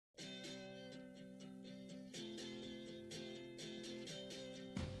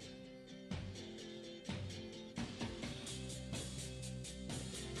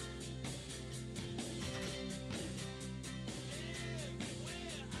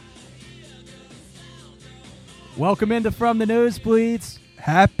Welcome into From the Nosebleeds.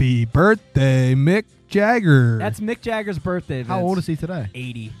 Happy birthday, Mick Jagger. That's Mick Jagger's birthday, Vince. How old is he today?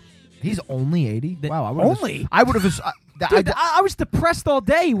 80. He's only 80? Wow. Only? I would have... Dude, I was depressed all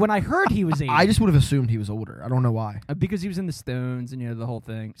day when I heard he was 80. I just would have assumed he was older. I don't know why. Because he was in the Stones and, the whole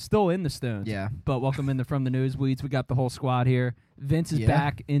thing. Still in the Stones. Yeah. But welcome into From the Nosebleeds. We got the whole squad here. Vince is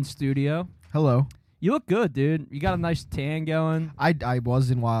back in studio. Hello. You look good, dude. You got a nice tan going. I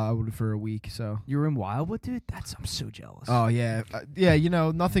was in Wildwood for a week, so... You were in Wildwood, dude? I'm so jealous. Oh, yeah.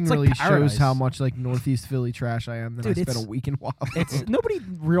 Nothing It's really like paradise. shows how much, Northeast Philly trash I am. Then Dude, I spent a week in Wildwood. Nobody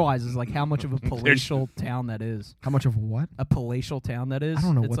realizes, how much of a palatial town that is. How much of what? A palatial town that is. I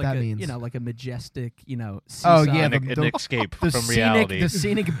don't know it's what like that means. Like a majestic, seaside. Oh, yeah. An escape from reality. The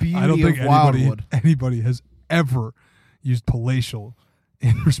scenic beauty I don't think of Wildwood. anybody has ever used palatial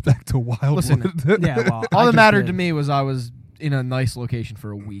in respect to Wildwood. Listen, Yeah, well, all I that just mattered did. to me was I was in a nice location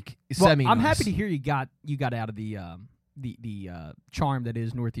for a week. Well, I'm happy to hear you got out of the charm that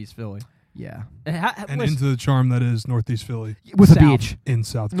is Northeast Philly. Yeah. And Listen, into the charm that is Northeast Philly With South. a beach. in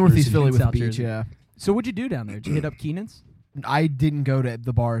South Northeast Jersey. Philly In with a South beach, Jersey. yeah. so what'd you do down there? Did you hit up Keenan's? I didn't go to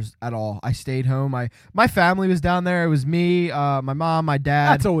the bars at all. I stayed home. My family was down there. It was me, my mom, my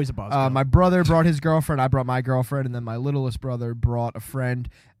dad. That's always a buzz. My brother brought his girlfriend. I brought my girlfriend, and then my littlest brother brought a friend.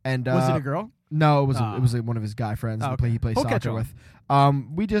 And was it a girl? No, it was one of his guy friends. Oh, okay. He plays We'll catch soccer on.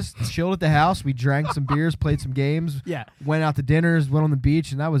 with. We just chilled at the house. We drank some beers, played some games. Yeah. Went out to dinners, went on the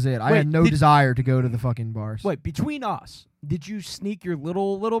beach, and that was it. I Wait, had no desire to go to the fucking bars. Wait, between us, did you sneak your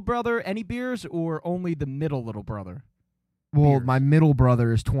little brother any beers or only the middle little brother? Well, beers? my middle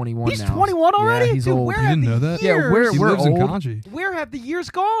brother is 21 He's now. 21 already? Yeah, he's Dude, old. where You have didn't the know that? Yeah, years- He we're lives in old. Kanji. Where have the years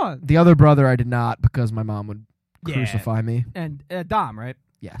gone? The other brother I did not because my mom would Yeah. crucify me. And Dom, right?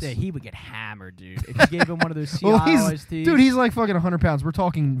 Yes. Yeah, he would get hammered, dude. If you gave him one of those Well, CIOs teas. Dude, he's like fucking 100 pounds. We're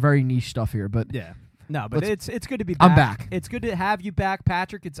talking very niche stuff here, but Yeah. No, but Let's- it's good to be back. I'm back. It's good to have you back,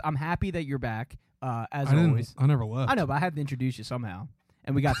 Patrick. I'm happy that you're back, as always. I never left. I know, but I had to introduce you somehow.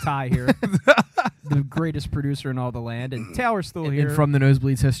 And we got Ty here, the greatest producer in all the land. And Taylor's still and here. from the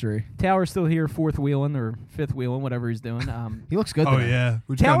Nosebleeds history. Taylor's still here, fourth wheeling or fifth wheeling, whatever he's doing. He looks good Oh, today. yeah.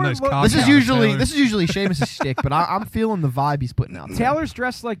 We just got a Taylor nice look- coffee This is out of usually Taylor. Seamus' shtick, but I'm feeling the vibe he's putting out. today. Taylor's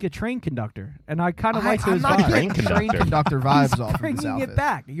dressed like a train conductor, and I kind of like I'm those not vibes. getting Train train conductor. conductor vibes He's off of this bringing outfit. it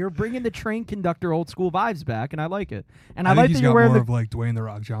back. You're bringing the train conductor old school vibes back, and I like it. And I I think like he's that you're got wearing more the of like Dwayne The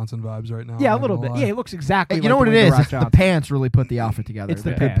Rock Johnson vibes right now. yeah, a I'm not little gonna bit. lie. Yeah, he looks exactly. Hey, like you know what Dwayne it The is? Rock It's the Johnson. pants really put the outfit together. It's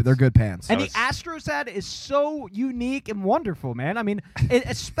the They're pants. Good, they're good pants. And the Nice. Astros ad is so unique and wonderful, man. I mean,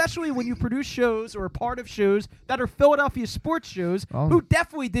 especially when you produce shows or are part of shows that are Philadelphia sports shows Oh. who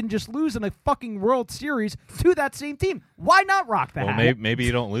definitely didn't just lose in a fucking World Series to that same team. Why not rock that? Well, maybe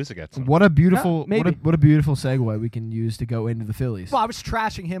you don't lose against them. What a beautiful, Yeah, maybe. what a beautiful segue we can use to go into the Phillies. Well, I was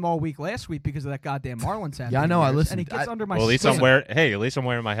trashing him all week last week because of that goddamn Marlins hat. Yeah, I that he know, I wears, listened. And he gets under my Well, at least skin. at least I'm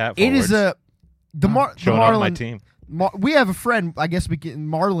wearing my hat. It is forwards. the showing off my Marlin team. we have a friend. I guess we get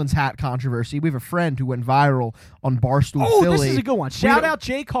Marlin's hat controversy. We have a friend who went viral on Barstool Oh, Philly. this is a good one. Shout out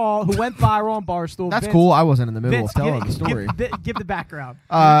Jake Hall, who went viral on Barstool. That's Vince, cool. I wasn't in the middle Vince, of telling the story. give the background.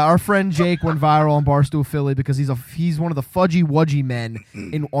 Our friend Jake went viral on Barstool Philly because he's one of the fudgy wudgy men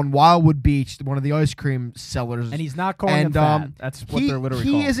on Wildwood Beach, one of the ice cream sellers. And he's not calling him fat. That's what they're literally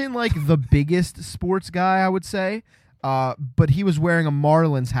he called. isn't like the biggest sports guy, I would say, but he was wearing a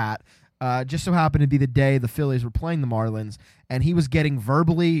Marlins hat. Just so happened to be the day the Phillies were playing the Marlins, and he was getting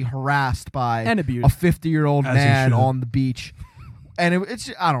verbally harassed by And abused. a 50-year-old As he man should. on the beach. And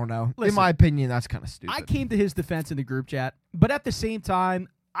it's I don't know. Listen, in my opinion, that's kind of stupid. I came to his defense in the group chat, but at the same time,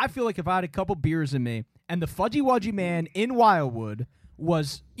 I feel like if I had a couple beers in me and the fudgy wudgy man in Wildwood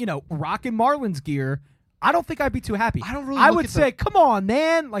was, rocking Marlins gear, I don't think I'd be too happy. I don't really I look would at say, come on,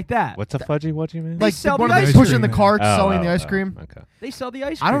 man, like that. What's a fudgy wudgy man? like sell one the of ice those cream, pushing the man. carts, selling the ice cream. Okay. They sell the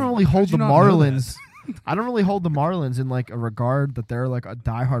ice cream. I don't really hold How'd the you not know that? Marlins. I don't really hold the Marlins in like a regard that they're like a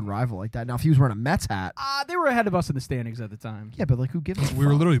diehard rival like that. Now, if he was wearing a Mets hat, They were ahead of us in the standings at the time. yeah, but like who gives a We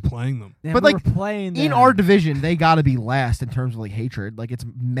were fuck? literally playing them. And But, we like, were playing In them. our division, they got to be last in terms of like hatred. Like it's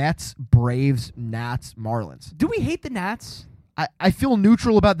Mets, Braves, Nats, Marlins. Do we hate the Nats? I feel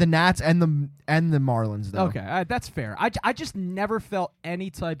neutral about the Nats and the Marlins though. Okay, all right, that's fair. I just never felt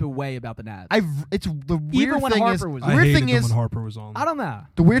any type of way about the Nats. It's the weird Even when thing Harper is was I on. weird hated thing them is when Harper was on. I don't know.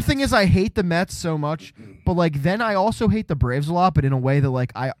 the weird thing is I hate the Mets so much, but like then I also hate the Braves a lot, but in a way that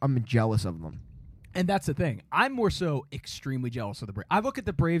like I'm jealous of them. And that's the thing. I'm more so extremely jealous of the Braves. I look at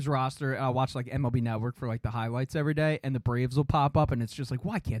the Braves roster, and I watch like MLB Network for like the highlights every day, and the Braves will pop up, and it's just like,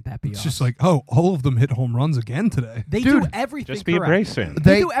 why can't that be It's us? just like, oh, all of them hit home runs again today. They Dude, do everything Just be a correct. Braves fan.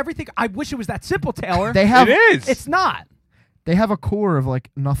 They do everything. I wish it was that simple, Taylor. They have It is. It's not. They have a core of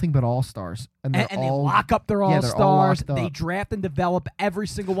like nothing but all-stars, and they're and they all lock up their they're all all-stars. locked They up. draft and develop every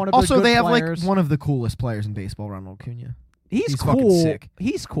single one of Also, their good they have players. like one of the coolest players in baseball, Ronald Acuna. He's fucking cool. sick.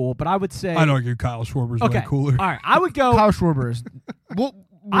 He's cool, but I would say I'd argue Kyle Schwarber's okay. way cooler. All right, I would go. Kyle Schwarber is. We'll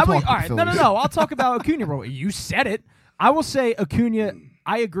I would, talk all about right, the no. Phillies. I'll talk about Acuna. You said it. I will say Acuna.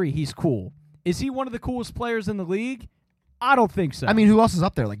 I agree. He's cool. Is he one of the coolest players in the league? I don't think so. I mean, who else is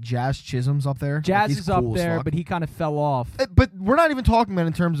up there? Like Jazz Chisholm's up there. Jazz Like, he's is up cool as there, fuck. but he kind of fell off. But we're not even talking about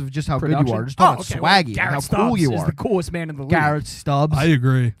in terms of just how good you Production. are. Just talking okay, about well, swaggy, and Garrett how Stubbs cool you is are. the coolest man in the league. Garrett Stubbs. I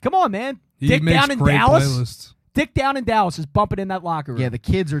agree. Come on, man. He Dick makes down in great Dallas. playlists. Dick down in Dallas is bumping in that locker room. Yeah, the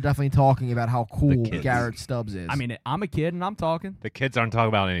kids are definitely talking about how cool kids. Garrett Stubbs is. I mean, I'm a kid and I'm talking. The kids aren't talking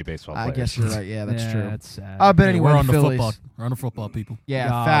about any baseball players. I guess you're right. Yeah, that's true. That's sad. But Hey, anyway, we're on the Phillies. football. We're on the football, people. Yeah,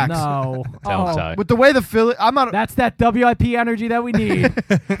 Oh, facts. No. Tell him, Oh, Ty. With the way the Phillies, I'm not. that's that WIP energy that we need.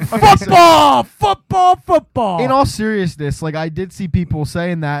 Football. In all seriousness, like I did see people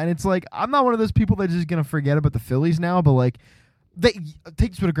saying that, and it's like I'm not one of those people that's just gonna forget about the Phillies now. But like, they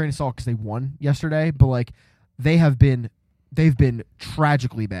take this with a grain of salt because they won yesterday. But like, they've been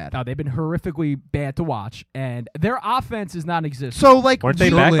tragically bad. No, they've been horrifically bad to watch, and their offense is non-existent. So like, Weren't they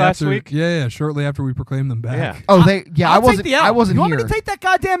you- back Shortly last after, week? Yeah, shortly after we proclaimed them back. Yeah. Oh, they yeah. I'll I take the L. I wasn't You want here. me to take that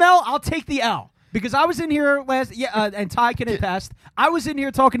goddamn L? I'll take the L. Because I was in here last, and Ty can attest. I was in here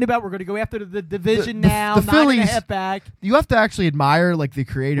talking about we're going to go after the division The- now, the 9 and a Phillies- half back. You have to actually admire like the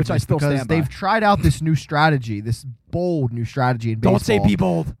creativeness Which I still because stand by. they've tried out this new strategy, this bold new strategy in baseball. Don't say be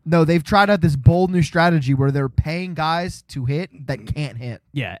bold. No, they've tried out this bold new strategy where they're paying guys to hit that can't hit.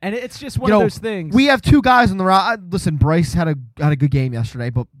 Yeah, and it's just one You of know, those things. We have two guys on the roster. Listen, Bryce had a good game yesterday,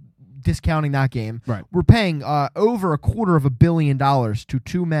 but discounting that game, Right. we're paying over $250 million to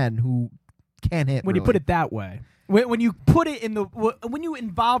two men who can't hit. when you really. put it that way. When you put it in the when you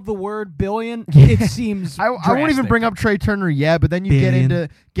involve the word billion, it seems I won't even drastic. bring up Trey Turner yet, but then you Billion.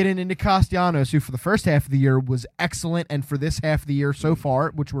 get into Castellanos, who for the first half of the year was excellent, and for this half of the year so far,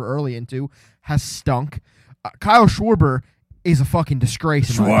 which we're early into, has stunk. Kyle Schwarber is a fucking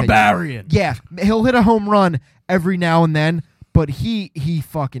disgrace. In my opinion. Schwarbarian. Yeah, he'll hit a home run every now and then, but he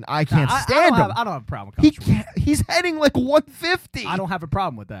fucking I can't stand him. I don't have a problem with He Kyle Schwarber. can't, he's heading like 150. I don't have a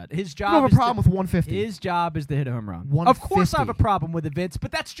problem with that. His job You don't have is a problem with 150. His job is to hit a home run. 150. Of course, I have a problem with it, Vince,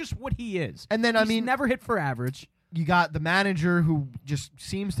 but that's just what he is. And then He's I mean, never hit for average. you got the manager who just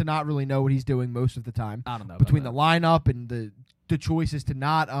seems to not really know what he's doing most of the time. I don't know Between the about lineup and the choices to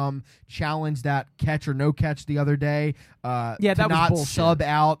not challenge that catch or no catch the other day. Yeah, to that was not bullshit. sub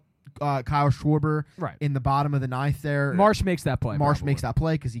out Kyle Schwarber Right. in the bottom of the ninth there. that. Marsh makes that play. Marsh probably. makes that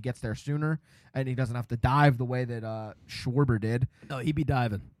play because he gets there sooner and he doesn't have to dive the way that Schwarber did. No, he'd be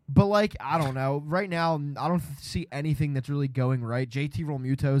diving. But like I don't know, right now I don't see anything that's really going right. JT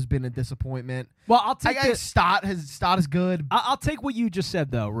Realmuto has been a disappointment. Well, I'll take it. Stott is good. I'll take what you just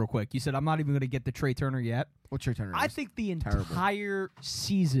said though, real quick. You said I'm not even going to get the Trey Turner yet. What's your turn? I think the Terrible. entire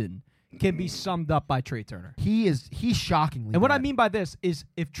season can be summed up by Trey Turner. he's shockingly. And what I bad. mean by this is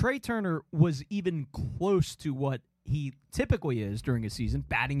if Trey Turner was even close to what he typically is during a season,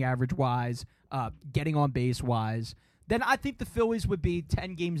 batting average wise, getting on base wise, then I think the Phillies would be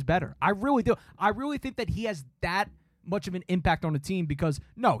 10 games better. I really do. I really think that he has that much of an impact on the team because,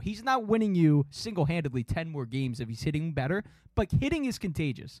 no, he's not winning you single-handedly 10 more games if he's hitting better, but hitting is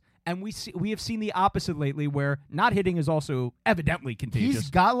contagious. And we have seen the opposite lately where not hitting is also evidently contagious. he's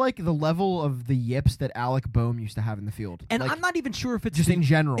got like the level of the yips that Alec Boehm used to have in the field. And like, I'm not even sure if it's just in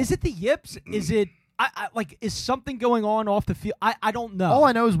general. Is it the yips? Is it is something going on off the field? I don't know. All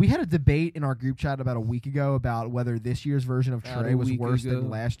I know is we had a debate in our group chat about a week ago about whether this year's version of About Trey a was week worse ago.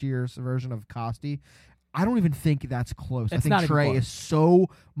 than last year's version of Costi. I don't even think that's close. I It's think not even Trey close. is so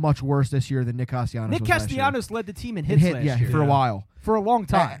much worse this year than Nick Castellanos. Nick was last year. Castellanos led the team in And hits last year for a while. for a long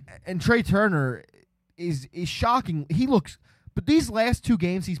time. And Trey Turner is shocking. He looks, but these last two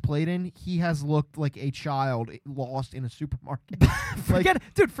games he's played in, he has looked like a child lost in a supermarket.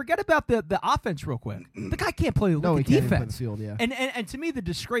 Forget about the offense real quick. The guy can't play No, he the can't even play the defense. field. Yeah. And to me, the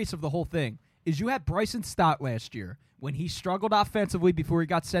disgrace of the whole thing is you had Bryson Stott last year when he struggled offensively before he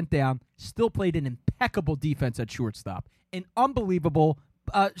got sent down, still played an impeccable defense at shortstop, an unbelievable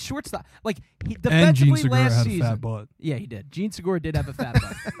shortstop. Like he, And Gene defensively Segura last had season, a fat butt. yeah, he did. Gene Segura did have a fat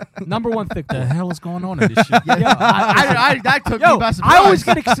butt. Number one thick The boy. hell is going on in this shit? Yo, that took Yo, me by surprise.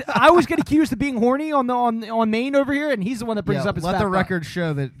 I always get accused of being horny on Maine over here, and he's the one that brings Yeah, up his let fat the butt. record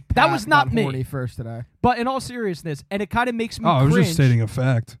show that That Pat was not got me. horny first today. But in all seriousness, and it kind of makes me Oh, I was cringe. just stating a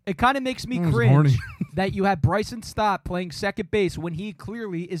fact. It kind of makes me I was cringe horny. that you have Bryson Stott playing second base when he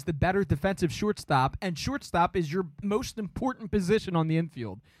clearly is the better defensive shortstop, and shortstop is your most important position on the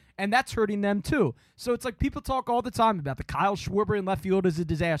infield. and that's hurting them too. So it's like people talk all the time about the Kyle Schwarber in left field is a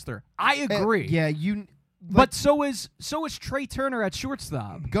disaster. I agree. But so is Trey Turner at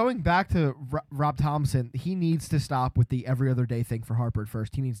shortstop. Going back to Rob Thompson, he needs to stop with the every other day thing for Harper at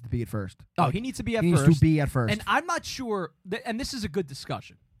first. He needs to be at first. Oh, he needs to be at first. He needs to be at first. And I'm not sure, and this is a good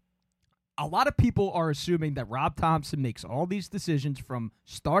discussion. A lot of people are assuming that Rob Thompson makes all these decisions from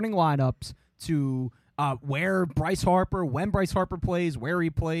starting lineups to where Bryce Harper, when Bryce Harper plays, where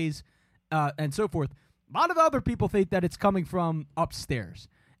he plays, and so forth. A lot of other people think that it's coming from upstairs.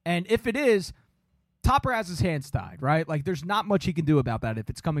 And if it is, Topper has his hands tied, right? Like, there's not much he can do about that if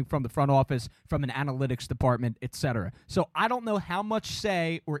it's coming from the front office, from an analytics department, etc. So I don't know how much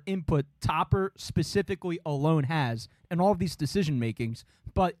say or input Topper specifically alone has in all of these decision makings,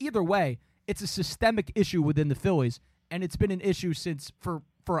 but either way, it's a systemic issue within the Phillies, and it's been an issue for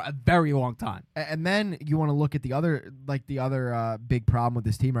a very long time. And then you want to look at the other big problem with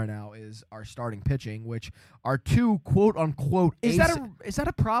this team right now is our starting pitching, which are two quote unquote is that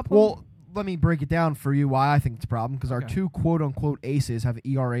a problem? Well, let me break it down for you why I think it's a problem, because our two quote-unquote aces have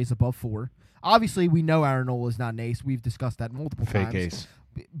ERAs above 4. Obviously, we know Aaron Nola is not an ace. We've discussed that multiple times. Fake ace.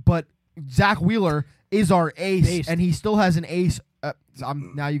 But Zach Wheeler is our ace, and he still has an ace.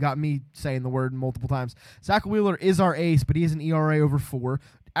 Now you got me saying the word multiple times. Zach Wheeler is our ace, but he has an ERA over 4.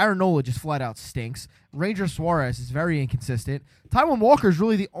 Aaron Nola just flat out stinks. Ranger Suarez is very inconsistent. Taijuan Walker is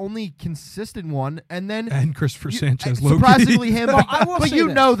really the only consistent one, and Christopher Sanchez, surprisingly him. No, I will but say you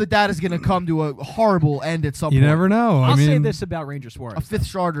this. know that is going to come to a horrible end at some You point. never know. I'll say this about Ranger Suarez. A fifth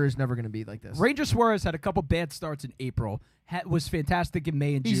starter is never going to be like this. Ranger Suarez had a couple bad starts in April. Was fantastic in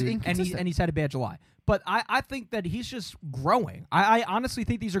May and June, and he's had a bad July. But I think that he's just growing. I honestly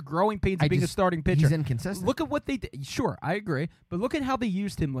think these are growing pains of being a starting pitcher. He's inconsistent. Look at what they did. Sure, I agree. But look at how they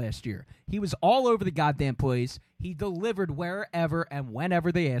used him last year. He was all over the goddamn place. He delivered wherever and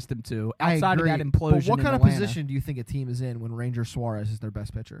whenever they asked him to, outside of that implosion. But what kind of Atlanta. position do you think a team is in when Ranger Suarez is their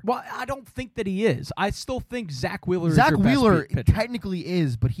best pitcher? Well, I don't think that he is. I still think Zach Wheeler is their Wheeler best pitcher. technically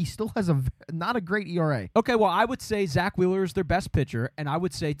is, but he still has not a great ERA. Okay, well, I would say Zach Wheeler is their best pitcher, and I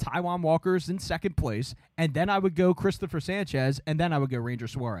would say Taijuan Walker is in second place, and then I would go Christopher Sanchez, and then I would go Ranger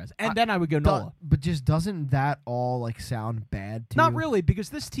Suarez, and then I would go Nola. But just doesn't that all sound bad to Not you? really, because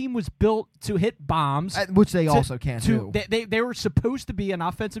this team was built to hit bombs. Which they also can't do. They were supposed to be an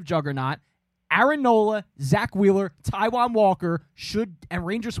offensive juggernaut. Aaron Nola, Zach Wheeler, Taijuan Walker and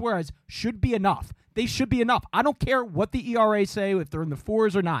Ranger Suarez should be enough. They should be enough. I don't care what the ERA say, if they're in the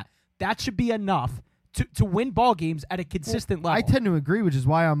 4s or not. That should be enough to win ball games at a consistent level. I tend to agree, which is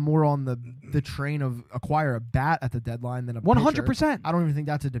why I'm more on the train of acquire a bat at the deadline than a 100%. pitcher. I don't even think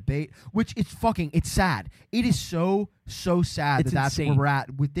that's a debate, which it's sad. It is so sad that's insane. where we're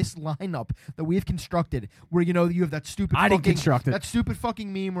at with this lineup that we have constructed, where you have that stupid didn't construct it. That stupid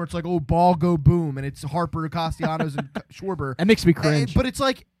fucking meme where it's like, oh, ball go boom, and it's Harper, Castellanos, and Schwarber. That makes me cringe. But it's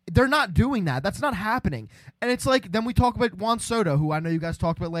like, they're not doing that. That's not happening. And it's like, then we talk about Juan Soto, who I know you guys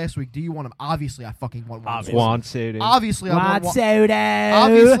talked about last week. Do you want him? Obviously, I fucking want Juan Soto. Juan Soto. Obviously, I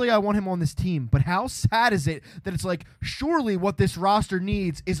want him on this team. But how sad is it that it's like, surely what this roster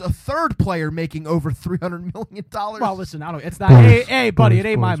needs is a third player making over $300 million? Well, listen, it's not. Hey, buddy, it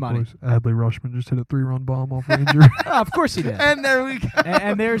ain't my money. Adley Rushman just hit a 3-run bomb off Ranger. Of course he did. And there we go.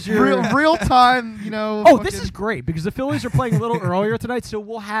 And there's your real time, Oh, this is great because the Phillies are playing a little earlier tonight, so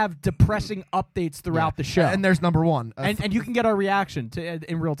we'll have depressing updates throughout the show. And there's number one. And you can get our reaction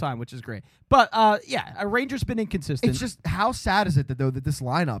in real time, which is great. But, a Ranger's been inconsistent. It's just, how sad is it that this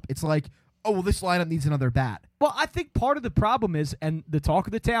lineup, it's like, oh, well, this lineup needs another bat. Well, I think part of the problem is, and the talk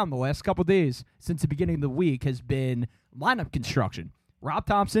of the town the last couple of days since the beginning of the week has been lineup construction. Rob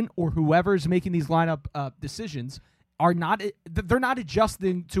Thompson or whoever's making these lineup decisions they're not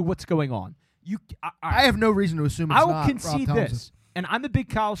adjusting to what's going on. I have no reason to assume it's I'll not concede Rob Thompson. this, and I'm a big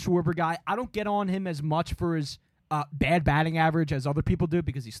Kyle Schwarber guy. I don't get on him as much for his bad batting average as other people do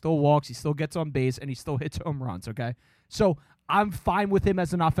because he still walks, he still gets on base, and he still hits home runs, okay? So I'm fine with him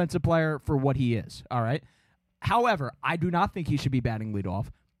as an offensive player for what he is, all right? However, I do not think he should be batting leadoff.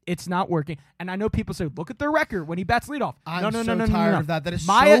 It's not working. And I know people say, look at their record when he bats leadoff. I'm no, tired of that. That is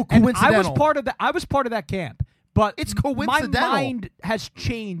so and coincidental. I was part of that camp. But it's coincidental. My mind has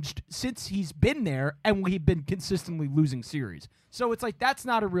changed since he's been there, and we've been consistently losing series. So it's like, that's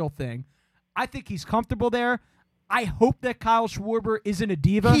not a real thing. I think he's comfortable there. I hope that Kyle Schwarber isn't a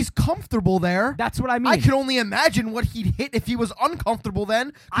diva. He's comfortable there. That's what I mean. I can only imagine what he'd hit if he was uncomfortable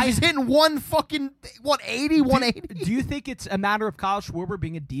then. He's hitting 180. Do you think it's a matter of Kyle Schwarber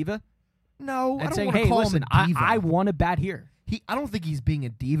being a diva? No, And I don't saying, want to hey, call listen, him a diva. I want to bat here. I don't think he's being a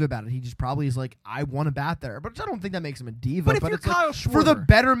diva about it. He just probably is like, I want to bat there. But I don't think that makes him a diva. But if you're it's like, Kyle for the Schwarber-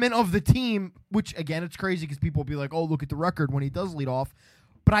 betterment of the team, which, again, it's crazy because people will be like, oh, look at the record when he does lead off.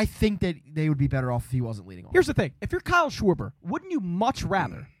 But I think that they would be better off if he wasn't leading off. Here's the thing. If you're Kyle Schwarber, wouldn't you much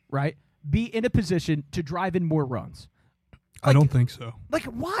rather, right, be in a position to drive in more runs? I don't think so. Like,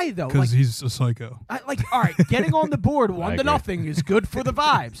 why, though? Because Like, he's a psycho. all right, getting on the board 1-0 agree. is good for the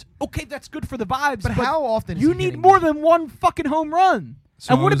vibes. Okay, that's good for the vibes. But how often is you he need hitting more these? than one fucking home run.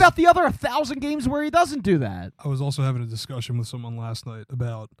 So And I what was- about the other 1,000 games where he doesn't do that? I was also having a discussion with someone last night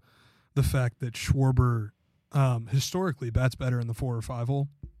about the fact that Schwarber historically bats better in the 4 or 5 hole,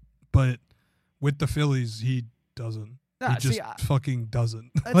 but with the Phillies, he doesn't. Nah, he just see, fucking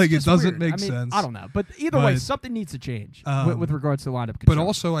doesn't. It's Like, it just doesn't weird. make I mean, sense. I don't know. But either way, But, something needs to change um, with regards to lineup But construction.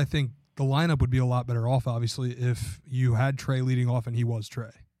 also, I think the lineup would be a lot better off, obviously, if you had Trey leading off and he was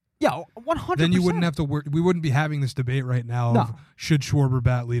Trey. Yeah, 100%. Then you wouldn't have to work. We wouldn't be having this debate right now No. of should Schwarber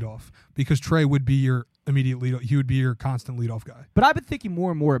bat leadoff, because Trey would be your immediate leadoff. He would be your constant leadoff guy. But I've been thinking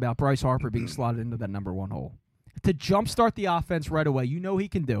more and more about Bryce Harper being slotted into that number 1 hole. To jumpstart the offense right away, you know he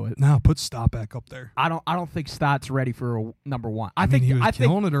can do it. Now put Stop back up there. I don't think Stott's ready for a number 1. I think mean, he was I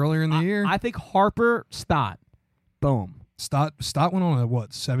think killing it earlier in the year. I think Harper, Stott, boom. Stott went on a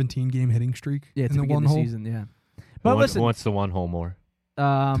 17-game hitting streak Yeah, in to the begin one the hole. season. Yeah, but Who listen, wants the 1 hole more?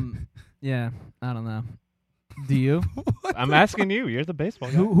 yeah, I don't know. Do you? I'm asking you. You're the baseball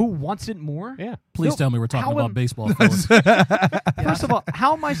guy. who wants it more? Yeah. Please No, tell me we're talking how about am- baseball. Fellas. First of all,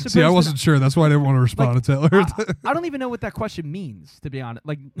 how am I supposed? See, I to wasn't sure. That's why I didn't want to respond to Taylor. I don't even know what that question means, to be honest.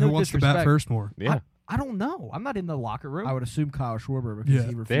 Like, Who no wants to disrespect. bat first more? Yeah. I don't know. I'm not in the locker room. I would assume Kyle Schwarber because Yeah.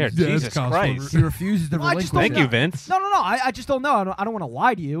 he There, refuses. Yeah, it's Jesus Kyle Christ. He refuses to Well, I just relinquish. don't Thank you, know. Vince. No. I just don't know. I don't want to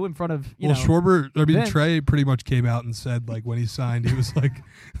lie to you in front of you Well, know. Schwarber, I mean, Vince. Trey pretty much came out and said, like, when he signed, he was like,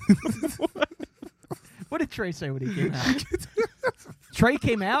 What did Trey say when he came out? Trey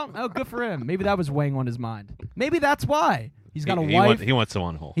came out? Oh, good for him. Maybe that was weighing on his mind. Maybe that's why. He's got a wife. He wants the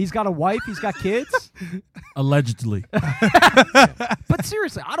 1 hole. He's got a wife. He's got kids. Allegedly. But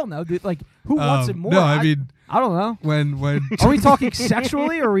seriously, I don't know, dude. Like, who wants it more? No, I mean, I don't know. when Are we talking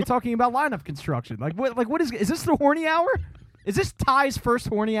sexually, or are we talking about lineup construction? Like, what is this the horny hour? Is this Ty's first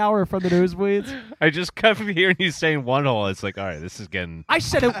horny hour from the nosebleeds? I just kept hearing you saying 1 hole. It's like, all right, this is getting. I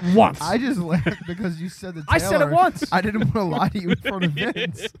said it once. I just laughed because you said the. I said it once. I didn't want to lie to you in front of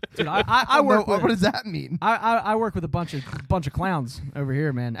Vince. Dude, I work What with does that mean? I work with a bunch of clowns over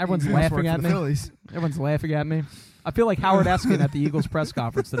here, man. Everyone's You must laughing work at for me. the Phillies. Everyone's laughing at me. I feel like Howard Eskin at the Eagles press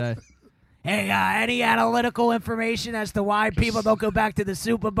conference today. Hey, any analytical information as to why people don't go back to the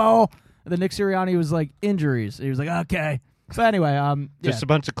Super Bowl? And then Nick Sirianni was like, injuries. He was like, okay. So anyway, Just a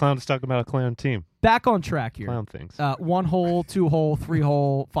bunch of clowns talking about a clown team. back on track here. Clown things. 1 hole, 2 hole, 3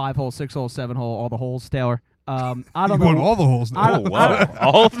 hole, 5 hole, 6 hole, 7 hole, all the holes, Taylor. I you don't won know. all the holes now. I Oh, don't- wow.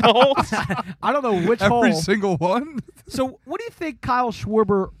 All of the holes? I don't know which Every hole. single one? So, what do you think Kyle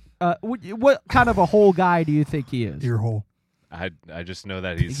Schwarber? What kind of a hole guy do you think he is? Ear hole. I just know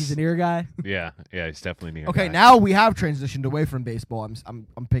that Think he's he's. an ear guy. Yeah, he's definitely near. Okay, guy. now we have transitioned away from baseball.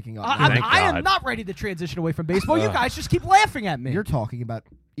 I'm picking up. Thank I am God. not ready to transition away from baseball. You Ugh. guys just keep laughing at me. You're talking about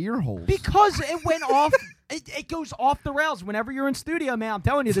ear holes. Because it went off. It goes off the rails. Whenever you're in studio, man, I'm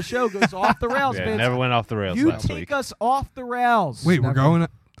telling you, the show goes off the rails, Yeah, it Vince. never went off the rails You last take week. us off the rails. Wait, we're Never. going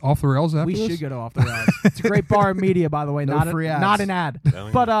off the rails after We this? should go to off the rails. It's a great bar of media, by the way. No not free ads. not an ad.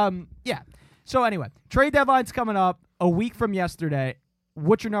 Telling But you. yeah. So anyway, trade deadline's coming up a week from yesterday.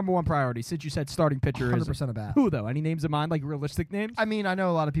 What's your number one priority? Since you said starting pitcher is 100% a bat. who though? Any names in mind, like realistic names? I mean, I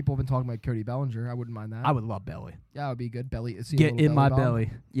know a lot of people have been talking about Cody Bellinger. I wouldn't mind that. I would love Belly. Yeah, it would be good. Belly. See a Get little in my bomb.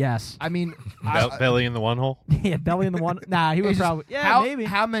 belly. Yes. I mean, Belly in the 1 hole? Yeah, Belly in the one. Nah, he would it's just- probably. Yeah, how, maybe.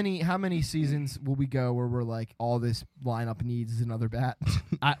 How many seasons will we go where we're like, all this lineup needs is another bat?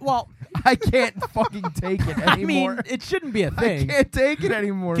 Well, I can't fucking take it I mean, anymore. it shouldn't be a I thing. can't take it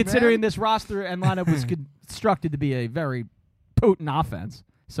anymore. Considering man. this roster and lineup was constructed to be a very potent offense.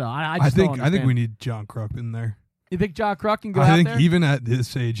 So I just I don't think understand. we need John Kruk in there. You think John Kruk can go I out think there? even at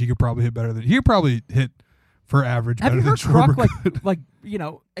his age, he could probably hit better than he could probably hit for average Have better you than heard Kruk Schwarber. like you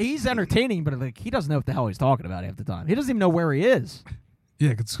know he's entertaining, but like he doesn't know what the hell he's talking about half the time. He doesn't even know where he is.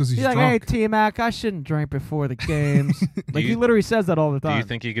 Yeah, it's because he's He's like, "Hey, drunk. T-Mac, I shouldn't drink before the games." Like he you- literally says that all the Do time. you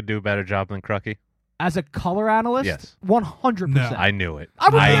think he could do a better job than Crucky? As a color analyst, Yes. 100%. No. I knew it. I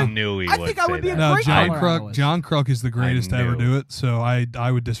would be I a- knew he I would think I say would be a that. No, great John color Kruk. analyst. John Kruk is the greatest to ever knew. do it. So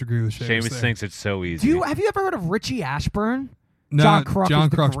I would disagree with Seamus. Seamus there. thinks it's so easy. Have you ever heard of Richie Ashburn? No, John Kruk John is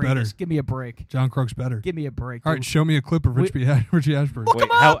the Kruk's greatest. better. Give me a break. John Kruk's better. Give me a break. All right, dude. show me a clip of Richie Ashburn. Look Wait,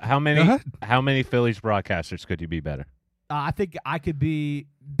 him up. how Go many ahead. how many Phillies broadcasters could you be better? I think I could be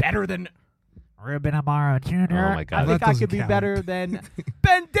better than. Ruben Amaro Jr. Oh, my God. I think That I doesn't could be count. better than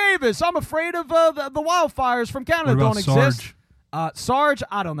Ben Davis. I'm afraid of the wildfires from Canada What about don't exist. Sarge? Sarge,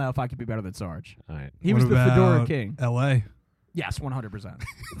 I don't know if I could be better than Sarge. All right. He What was the Fedora about King. L.A. Yes, 100%.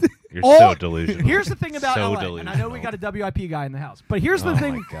 You're Oh, so delusional. Here's the thing about So LA, and I know we got a WIP guy in the house, but here's the Oh,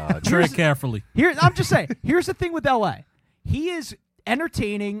 thing. my God. Tread carefully. I'm just saying. Here's the thing with LA. He is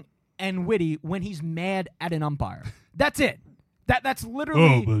entertaining and witty when he's mad at an umpire. That's it. That's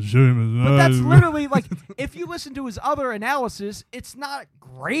literally. but Seamus. But that's literally like if you listen to his other analysis, it's not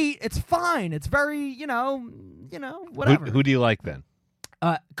great. It's fine. It's very whatever. Who do you like then?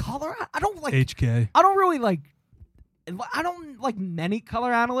 Color. I don't like. HK. I don't really like. I don't like many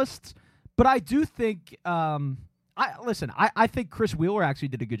color analysts, but I do think. I think Chris Wheeler actually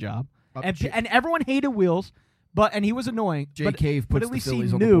did a good job, and everyone hated Wheels, and he was annoying. Jay but, Cave but puts at the least Phillies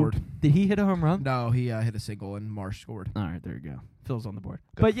he on the knew. board. Did he hit a home run? No, he hit a single and Marsh scored. All right, there you go. Phil's on the board.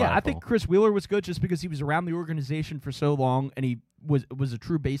 Good But yeah, I five think hole. Chris Wheeler was good just because he was around the organization for so long and he was a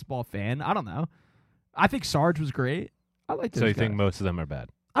true baseball fan. I don't know. I think Sarge was great. I like those So you guys. think most of them are bad?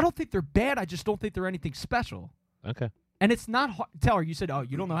 I don't think they're bad. I just don't think they're anything special. Okay. And it's not hard. Teller, you said,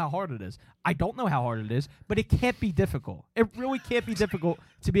 you don't know how hard it is. I don't know how hard it is, but it can't be difficult. It really can't be difficult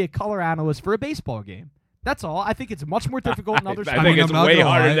to be a color analyst for a baseball game. That's all. I think it's much more difficult in other I sports. think I'm it's not way gonna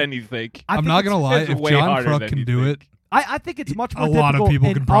harder lie. than you think. I I'm think not it's- gonna lie. it's If way John harder Kruk than can you do think. it, I think it's much more A lot of difficult people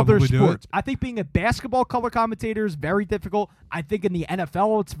in can other probably do it. sports. I think being a basketball color commentator is very difficult. I think in the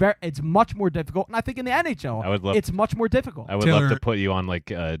NFL it's much more difficult, and I think in the NHL I would love- it's much more difficult. I would love Taylor- to put you on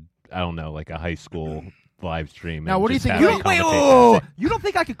like I don't know, like a high school live stream. Now, and what do you just think- have You it don't- Wait, commentate whoa, that. you don't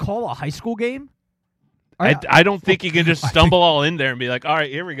think I could call a high school game? I don't think you can just stumble all in there and be like, all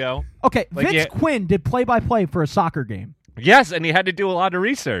right, here we go. Okay, Like, Vince yeah. Quinn did play-by-play for a soccer game. Yes, and he had to do a lot of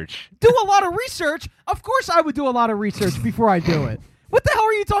research. Do a lot of research? Of course I would do a lot of research before I do it. What the hell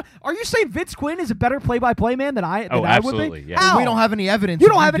are you talking? Are you saying Vince Quinn is a better play-by-play man than I would absolutely, be? yeah. How? We don't have any evidence. You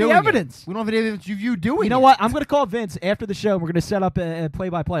of don't have any doing it. evidence. We don't have any evidence of you doing it. You know what? I'm going to call Vince after the show. We're going to set up a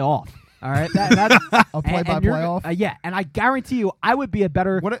play-by-play off. All right, that's A play-by-play off? Yeah, and I guarantee you, I would be a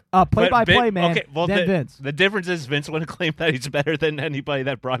better What play-by-play But man than Vince The difference is Vince wouldn't claim that he's better than anybody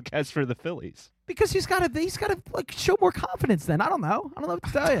that broadcasts for the Phillies. because he's got to like show more confidence. Then I don't know what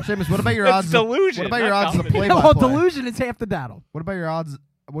to tell you. Seamus, what about your That's odds? delusion, What about your not odds as a confidence. Well, play-by-play? delusion is half the battle. What about your odds?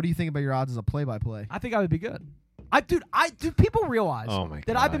 What do you think about your odds as a play-by-play? I think I would be good. Dude, people realize Oh, my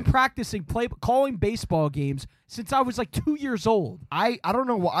that I've been God. practicing calling baseball games since I was like 2 years old. I don't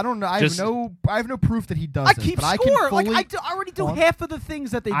know. I don't know. I Just- have no proof that he does I this, keep but I score. can fully. I already do Hold on. half of the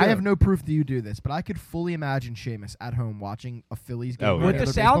things that they do. I have no proof that you do this, but I could fully imagine Seamus at home watching a Phillies game Oh, or yeah. any With the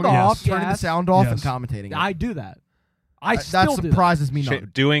other sound baseball game, off, turning the yes. sound off Yes. and commentating. it. I do that. I still that do surprises me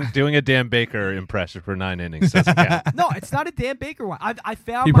not. Doing a Dan Baker impression for 9 innings doesn't count. that. No, it's not a Dan Baker one. I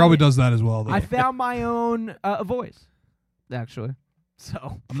found he my, probably does that as well. Though. I found my own voice, actually. So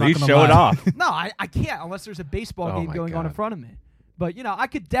I'm not Please gonna show lie. it off. no, I can't unless there's a baseball Oh game my going on in God. front of me. But I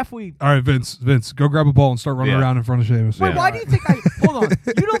could definitely. All right, Vince, go grab a ball and start running Yeah. around in front of Seamus. Wait, Yeah. why do you think hold on?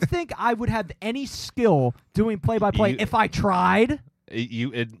 You don't think I would have any skill doing play-by-play You- if I tried?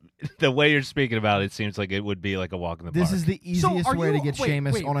 The way you're speaking about it seems like it would be like a walk in the This park. is the easiest are way you- to get wait,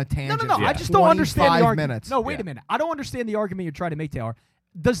 Seamus wait. on a tangent. No. Yeah. I just don't understand the 25 argument. minutes. No, wait Yeah. a minute. I don't understand the argument you're trying to make, Taylor.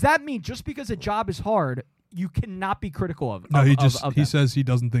 Does that mean just because a job is hard, you cannot be critical of? No, of, he of- just of he that? says he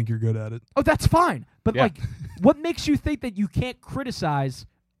doesn't think you're good at it. Oh, that's fine. But Yeah. what makes you think that you can't criticize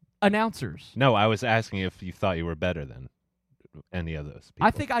announcers? No, I was asking if you thought you were better than any of those people.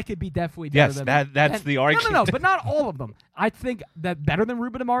 I think I could be definitely better Yes, than that's and- the No, argument. but not all of them. I think that better than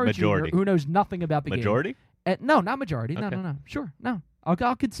Ruben Amaro Majority. Jr., who knows nothing about the Majority? game. No, not majority. Okay. No. Sure, no.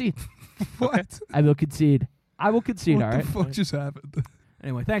 I'll concede. What? I will concede. All What right. the fuck just happened?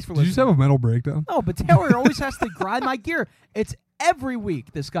 Anyway, thanks for Did you listening. just have a mental breakdown? No, but Taylor always has to grind my gear. It's every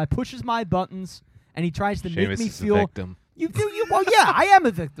week. This guy pushes my buttons and he tries to Seamus make me is a feel. victim. You do. Well, yeah, I am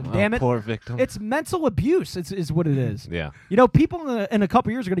a victim. Oh, Damn it. poor victim. It's mental abuse. Is what it is. Yeah. People in a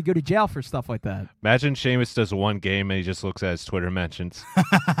couple years are going to go to jail for stuff like that. Imagine Seamus does one game and he just looks at his Twitter mentions.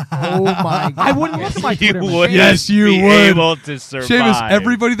 Oh my god! I wouldn't look at my you Twitter. would mentions. Yes, you be would. able to survive. Seamus,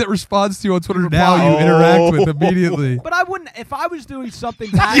 everybody that responds to you on Twitter now, you reply. interact with Oh. immediately. But I wouldn't if I was doing something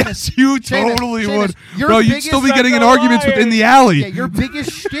that. Yes, you Seamus, totally Seamus, would. your Bro, you'd biggest- still be getting in That's a arguments liar. within the alley. Yeah, your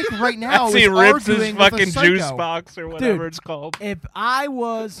biggest shtick right now As is he rips his arguing with a fucking psycho. juice box or whatever it's called. If I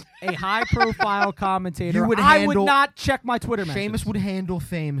was a high-profile commentator, You would I would handle- not check my Twitter mentions. Seamus would handle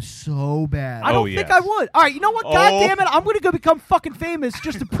fame so bad. I don't Oh, think yes. I would. All right, you know what? Oh. God damn it! I'm going to go become fucking famous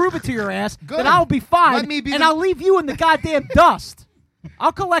just to prove it to your ass Good. that I'll be fine, Let me be and the- I'll leave you in the goddamn dust.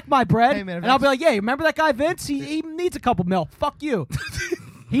 I'll collect my bread, Hey, man, if and I'll be that's- like, "Yeah, remember that guy Vince? He needs a couple mil. Fuck you."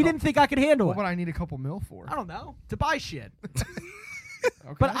 He didn't think I could handle What it. would I need a couple mil for? I don't know. To buy shit.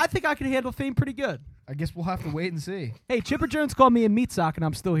 Okay. But I think I can handle fame pretty good. I guess we'll have to wait and see. Hey, Chipper Jones called me a meat sock, and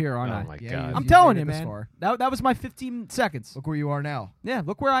I'm still here, aren't I? Oh my Yeah, god. I'm You've telling made you, it this man. far. That was my 15 seconds. Look where you are now. Yeah,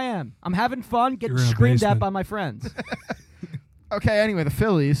 look where I am. I'm having fun, getting You're in a screamed at basement. by my friends. Okay, anyway, the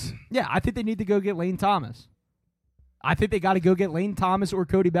Phillies. Yeah, I think they need to go get Lane Thomas. I think they got to go get Lane Thomas or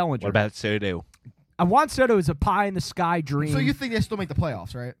Cody Bellinger. What about Soto? I want Soto as a pie in the sky dream. So you think they still make the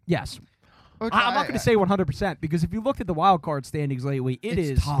playoffs, right? Yes. Okay, I'm not going to say 100% because if you looked at the wild card standings lately, It's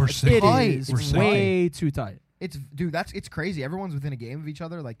is tough. We're It's sick. tight. it is It's way too tight. It's crazy. Everyone's within a game of each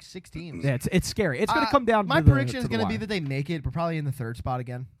other, like 6 teams. Yeah, it's scary. It's going to come down. My to the, prediction is going to be that they make it, but probably in the 3rd spot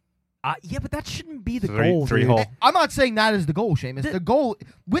again. Yeah, but that shouldn't be the Three- goal. three dude. hole. I'm not saying that is the goal, Seamus. The- The goal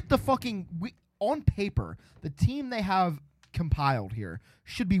with the on paper, the team they have compiled here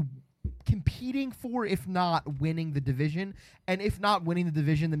should be competing for, if not winning the division, and if not winning the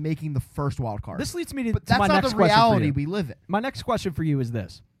division, then making the first wild card. This leads me to, but to that's my not next the question for reality you. we live in. My next question for you is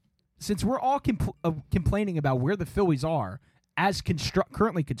this: since we're all complaining about where the Phillies are as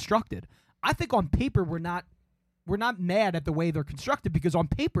currently constructed, I think on paper we're not mad at the way they're constructed because on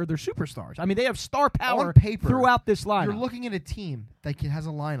paper they're superstars. I mean, they have star power On paper, throughout this lineup. You're looking at a team that has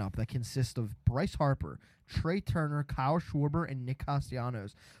a lineup that consists of Bryce Harper, Trey Turner, Kyle Schwarber, and Nick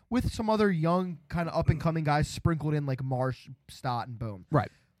Castellanos, with some other young, kind of up-and-coming guys sprinkled in like Marsh, Stott, and Bohm. Right.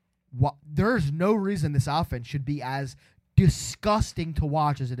 There's no reason this offense should be as disgusting to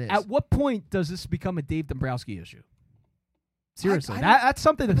watch as it is. At what point does this become a Dave Dombrowski issue? Seriously, I that's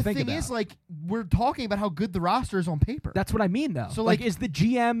something to the think thing about. is, like, we're talking about how good the roster is on paper. That's what I mean, though. So, like, like- is the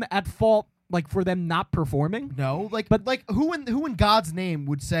GM at fault, like, for them not performing? No, like, But- but who in God's name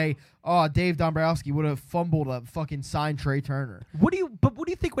would say, "Oh, Dave Dombrowski would have fumbled a fucking signed Trey Turner"? What do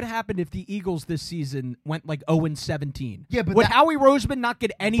you think would happen if the Eagles this season went like 0-17? Yeah, but would that- Howie Roseman not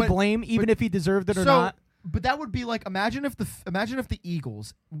get any but- blame, even if he deserved it or not? But that would be like, imagine if the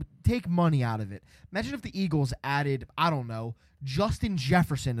Eagles take money out of it. Imagine if the Eagles added, I don't know, Justin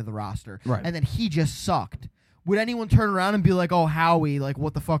Jefferson to the roster, Right. and then he just sucked. Would anyone turn around and be like, "Oh, Howie, like,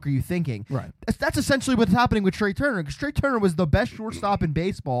 what the fuck are you thinking?" Right. That's essentially what's happening with Trey Turner, because Trey Turner was the best shortstop in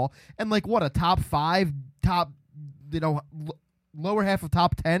baseball, and like what, a top 5, lower half of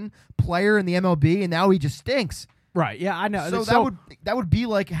top 10 player in the MLB, and now he just stinks. Right. Yeah, I know. So that would be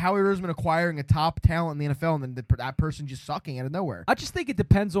like Howie Roseman acquiring a top talent in the NFL, and then that person just sucking out of nowhere. I just think it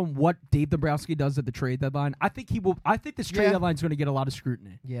depends on what Dave Dombrowski does at the trade deadline. I think he will. I think this trade Yeah. deadline is going to get a lot of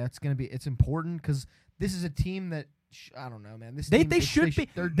scrutiny. Yeah, it's important because this is a team that I don't know, man. This They team, should be.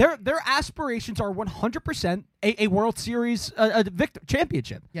 they're- Their aspirations are 100% a World Series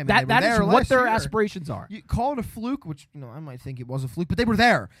championship. Yeah, I mean, that they were that is there what last their year. aspirations are. You call it a fluke, which I might think it was a fluke, but they were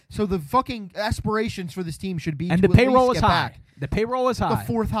there. So the fucking aspirations for this team should be And to the at payroll least is get high. back. The payroll is high.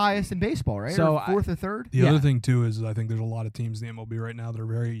 The 4th highest in baseball, right? So or 4th or 3rd. The Yeah. other thing too is I think there's a lot of teams in the MLB right now that are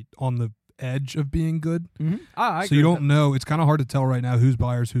very on the edge of being good. Mm-hmm. I So you agree with don't know. It's kind of hard to tell right now who's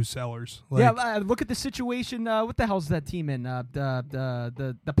buyers, who's sellers. Like, yeah, look at the situation. What the hell's that team in?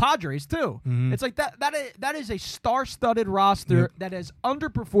 The Padres too. Mhm. It's like that is a star-studded roster Yep. that has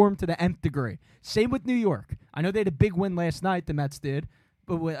underperformed to the nth degree. Same with New York. I know they had a big win last night. The Mets did,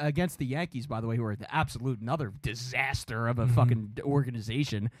 but against the Yankees, by the way, who are the absolute another disaster of a fucking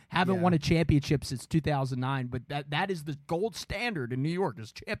organization. Haven't Yeah. won a championship since 2009. But that is the gold standard in New York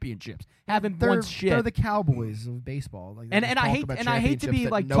is championships. Haven't won shit. They're the Cowboys of baseball. Like, they And just I talk hate about and I hate to be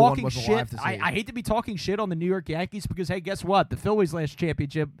championships like that no one talking was shit. alive to see. I hate to be talking shit on the New York Yankees because hey, guess what? The Phillies' last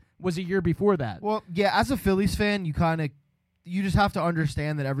championship was a year before that. Well, yeah, as a Phillies fan, you just have to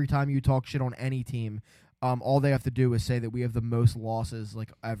understand that every time you talk shit on any team, all they have to do is say that we have the most losses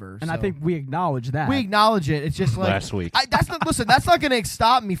like ever. And so I think we acknowledge that. we acknowledge it. It's just like Last week. that's not going to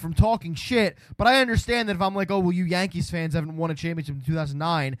stop me from talking shit. But I understand that if I'm like, oh well, you Yankees fans haven't won a championship in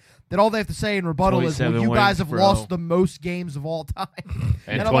 2009, that all they have to say in rebuttal is, well, 27 you guys wins, have bro. lost the most games of all time.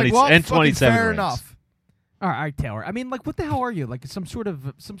 And I'm like, 20 well, and fucking 27 fair wins. enough. All right, Taylor. I mean, like, what the hell are you? Like, some sort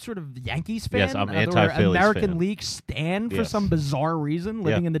of Yankees fan? Yes, I'm Or anti-Phillies American fan. League stan for Yes. some bizarre reason,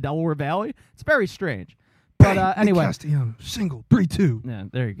 living Yeah. in the Delaware Valley. It's very strange. But Nick anyway, Castellanos, single 3-2. yeah,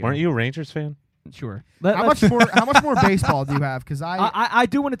 there you go. Weren't you a Rangers fan? Sure. How much more baseball do you have? Because I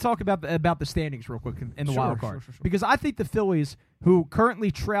do want to talk about the standings real quick in the Sure, wild card sure. because I think the Phillies, who currently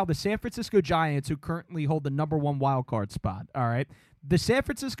trail the San Francisco Giants, who currently hold the number 1 wild card spot. All right, the San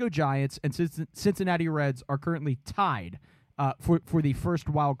Francisco Giants and Cincinnati Reds are currently tied for the first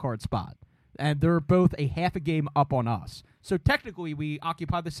wild card spot, and they're both a half a game up on us. So technically, we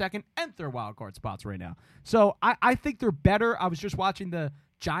occupy the second and third wild card spots right now. So I think they're better. I was just watching the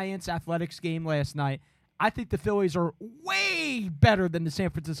Giants Athletics game last night. I think the Phillies are way better than the San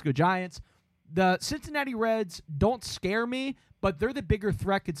Francisco Giants. The Cincinnati Reds don't scare me, but they're the bigger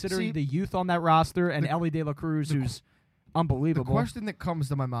threat considering the youth on that roster and Ellie De La Cruz, who's unbelievable. The question that comes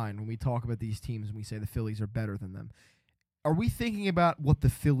to my mind when we talk about these teams and we say the Phillies are better than them, are we thinking about what the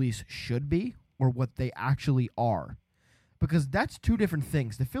Phillies should be or what they actually are? Because that's two different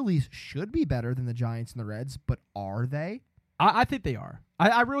things. The Phillies should be better than the Giants and the Reds, but are they? I think they are.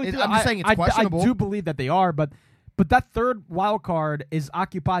 I really do. I'm just saying it's questionable. I do believe that they are, but that third wild card is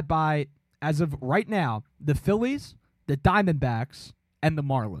occupied by, as of right now, the Phillies, the Diamondbacks, and the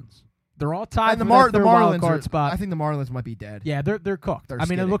Marlins. They're all tied and for the that Marlins wild card spot. I think the Marlins might be dead. Yeah, they're cooked. They're I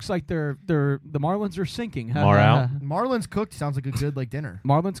mean, it skidding. looks like the Marlins are sinking. Mar out? Marlins cooked sounds like a good dinner.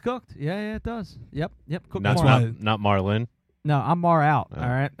 Marlins cooked. Yeah, it does. Yep. Cooked That's Mar. not Marlin. No, I'm Mar out. Oh. All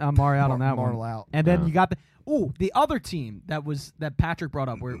right, I'm Mar out on that one. Marl out. And then you got the other team that Patrick brought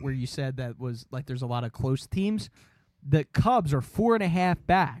up, where you said that was like there's a lot of close teams. The Cubs are 4.5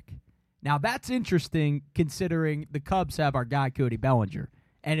 back. Now that's interesting considering the Cubs have our guy Cody Bellinger,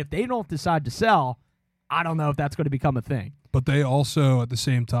 and if they don't decide to sell, I don't know if that's going to become a thing. But they also, at the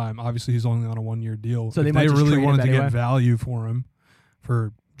same time, obviously he's only on a 1-year deal. So if they might just really trade him wanted to anyway. get value for him,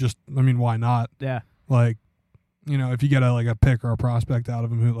 why not? Yeah. Like, if you get a pick or a prospect out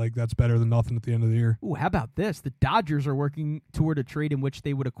of him, who that's better than nothing at the end of the year. Ooh, how about this? The Dodgers are working toward a trade in which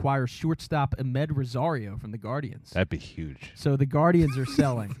they would acquire shortstop Ahmed Rosario from the Guardians. That'd be huge. So the Guardians are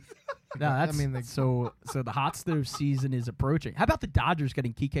selling. No, that's I mean, so the hot stove season is approaching. How about the Dodgers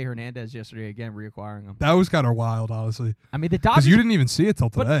getting Kike Hernandez yesterday again, reacquiring him? That was kind of wild, honestly. I mean, the Because Dodgers. you didn't even see it till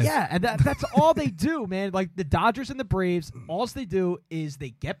But today. yeah, and that's all they do, man. Like the Dodgers and the Braves, all they do is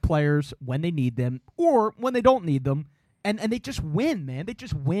they get players when they need them or when they don't need them, and they just win, man. They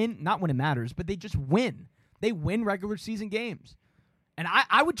just win, not when it matters, but they just win. They win regular season games. And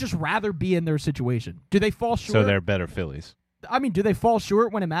I would just rather be in their situation. Do they fall short? So they're better Phillies. I mean, do they fall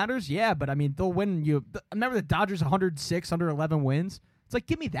short when it matters? Yeah, but I mean, they'll win you. Remember the Dodgers 106, 111 wins? It's like,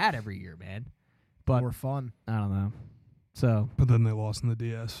 give me that every year, man. But More fun. I don't know. So, But then they lost in the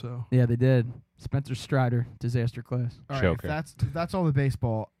DS, so. yeah, they did. Spencer Strider, disaster class. All right, Joker. if that's all the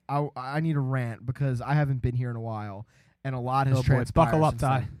baseball, I need a rant because I haven't been here in a while, and a lot has Oh, boy, transpired. buckle up, since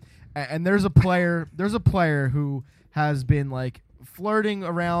Ty. then. And there's a player who has been flirting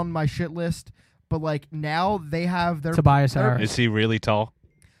around my shit list, but now they have their Tobias Harris. Is he really tall?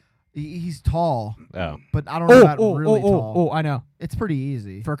 He's tall, Oh. but I don't know about really tall. Oh, I know. It's pretty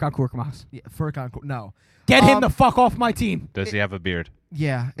easy. Furkan Korkmaz. Yeah, Furkan, no. Get him the fuck off my team. Does he have a beard?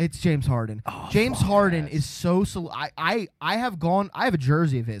 Yeah, it's James Harden. James Harden is so. I have a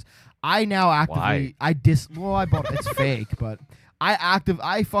jersey of his. I now actively Why? I bought it's fake, but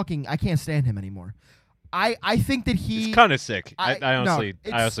I can't stand him anymore. I think that He's kind of sick. I no,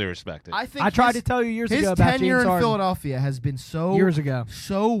 honestly respect it. I think I tried his- to tell you years his ago about tenure James in Harden. Philadelphia has been Years ago.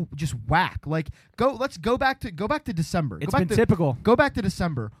 so just whack. Let's go back to December. It's go back been to, typical. Go back to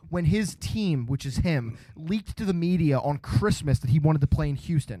December when his team, which is him, leaked to the media on Christmas that he wanted to play in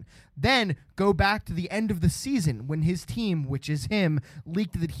Houston. Then go back to the end of the season when his team, which is him,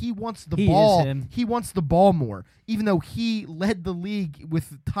 leaked that he wants the He ball. is him. He wants the ball more, even though he led the league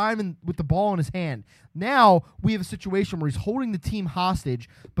with time and with the ball in his hand. Now we have a situation where he's holding the team hostage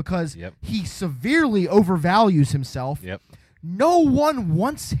because Yep. he severely overvalues himself. Yep. No one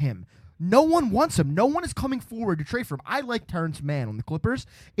wants him. No one wants him. No one is coming forward to trade for him. I like Terrence Mann on the Clippers.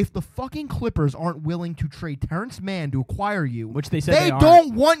 If the fucking Clippers aren't willing to trade Terrence Mann to acquire you, Which they said they aren't.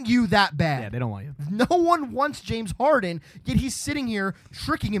 don't want you that bad. Yeah, they don't want you. No one wants James Harden, yet he's sitting here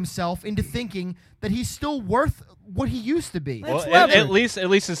tricking himself into thinking that he's still worth what he used to be. Well, That's at leverage.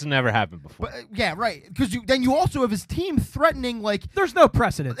 least this has never happened before. But, yeah, right. Because then you also have his team threatening There's no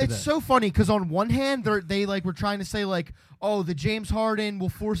precedent to It's this. so funny because on one hand they were trying to say oh, the James Harden will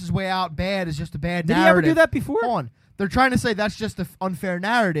force his way out bad is just a bad Did he narrative. ever do that before? Hold on. They're trying to say that's just an unfair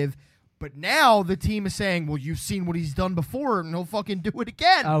narrative, but now the team is saying, well, you've seen what he's done before and he'll fucking do it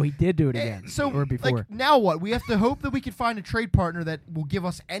again. Oh, he did do it again. So or before. now what? We have to hope that we can find a trade partner that will give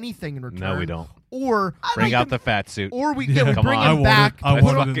us anything in return. No, we don't. Or Bring out the fat suit. Or we Yeah, we come bring on. him I want back. it. I Let's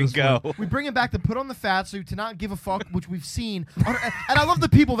want it fucking this go. We bring him back to put on the fat suit to not give a fuck, which we've seen. And I love the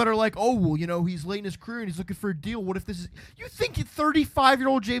people that are like, oh, well, he's late in his career and he's looking for a deal. What if this is... You think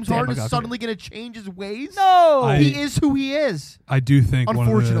 35-year-old James Damn, Harden I got is suddenly going to change his ways? no. I- He is who he is. I do think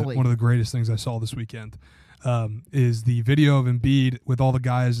Unfortunately. one of the greatest things I saw this weekend is the video of Embiid with all the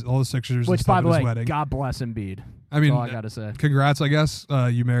guys, all the Sixers and Which, stuff by at the his way, wedding. God bless Embiid. I mean, That's all I got to say. congrats, I guess.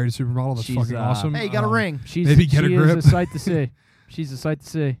 You married a supermodel. That's She's, fucking awesome. Hey, you got a ring. She's, Maybe get she a grip. is a sight to see. She's a sight to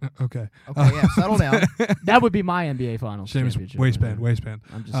see. Okay. Okay, yeah, settle down. That would be my NBA Finals Seamus, championship. waistband.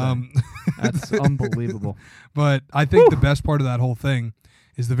 I'm just saying. That's unbelievable. But I think the best part of that whole thing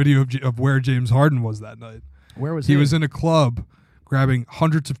is the video of where James Harden was that night. Where was He was in a club grabbing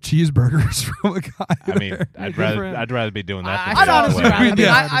hundreds of cheeseburgers from a guy. I mean, Yeah, I'd good for him. rather be doing that. I'd than honestly doing rather- I mean,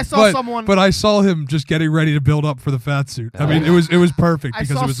 Yeah. I saw but, someone. But I saw him just getting ready to build up for the fat suit. I mean, it was perfect I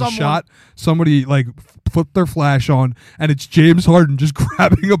because saw it was someone- a shot. Somebody like flipped their flash on, and it's James Harden just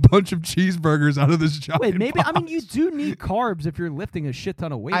grabbing a bunch of cheeseburgers out of this giant Wait, maybe box. I mean you do need carbs if you're lifting a shit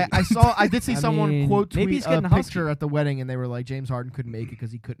ton of weight. I did see I someone mean, quote maybe tweet he's a getting picture husky. at the wedding, and they were like, James Harden couldn't make it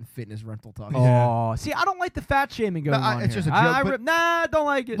because he couldn't fit in his rental tux. Oh, see, I don't like the fat shaming going on it's here. just a I joke, but- nah, don't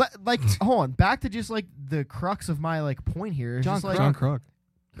like it. Like, hold on. Back to just like the crux of my like point here. Is John just like John Kruk.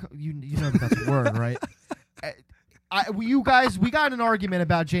 you know that that's a word, right? You guys, we got in an argument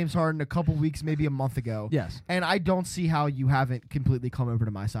about James Harden a couple weeks, maybe a month ago. Yes. And I don't see how you haven't completely come over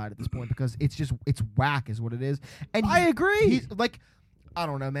to my side at this point because it's whack is what it is. And I agree. He's like, I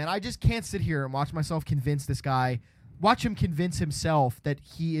don't know, man. I just can't sit here and watch myself convince this guy, watch him convince himself that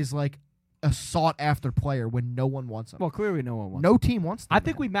he is like a sought after player when no one wants him. Well, clearly no one wants. No team wants him. I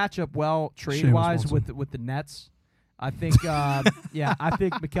think we match up well trade Seamus wise wants with the Nets. I think, yeah, I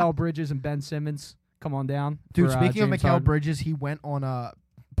think Mikal Bridges and Ben Simmons come on down. Dude, for, speaking of James Mikal Harden. Bridges, he went on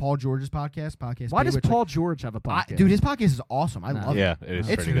Paul George's podcast. Why P, does which, Paul George have a like, podcast? dude, his podcast is awesome. I No. love it. Yeah, it is.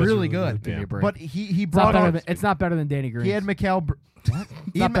 It's pretty good. really good. Give me a break. But he it's not brought better on. than, it's not better than Danny Green. He had Mikal. What?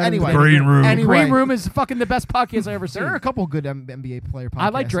 Not better Anyway, than Green Room. Anyway, Green Room is fucking the best podcast I ever seen. there are a couple good NBA player podcasts. I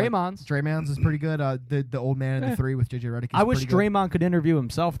like Draymond's. Draymond's is pretty good. The old man and the three with JJ Redick. Is I wish pretty good. Draymond could interview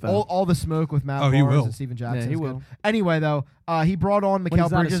himself though. All the smoke with Matt Oh, he Barnes will. and Steven Jackson. Yeah, he is good. will. Anyway, though, he brought on When Mikal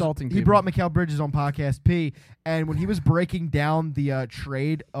he's not Bridges. assaulting He people. brought Mikal Bridges on podcast P, and when he was breaking down the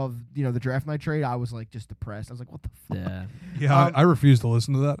trade of the draft night trade, I was like just depressed. I was like, what the fuck? Yeah. Yeah, I refuse to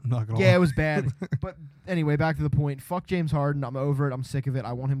listen to that. I'm not gonna Yeah, lie. it was bad. But anyway, back to the point. Fuck James Harden. I'm over it. I'm sick of it.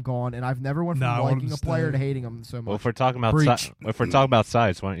 I want him gone. And I've never went from Nah, I want him liking to a player stay. to hating him so Well, much. if we're talking about Breach.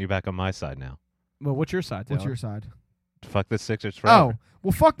 sides, why aren't you back on my side now? Well, what's your side? What's Taylor? your side? Fuck the Sixers forever. Oh,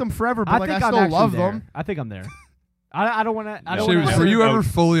 well, fuck them forever. But I like, think I I'm still actually love there. them. I think I'm there. I don't want to. I don't No, want Seamus, to. were you No. ever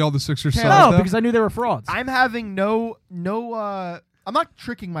fully on the Sixers side? Hell No, though? because I knew they were frauds. I'm having I'm not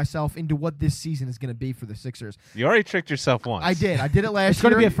tricking myself into what this season is going to be for the Sixers. You already tricked yourself once. I did. I did it last It's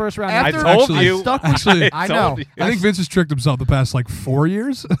going year. to be a first round. After- exit. I told Actually- you. stuck with- actually, I told know. you. I think Vince has tricked himself the past like 4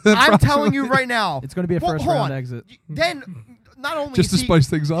 years. I'm telling you right now. It's going to be a Well, first hold round on. exit. Then, not only just to see, spice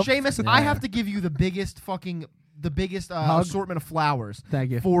things up. Seamus, Yeah. I have to give you the biggest Hug. assortment of flowers Thank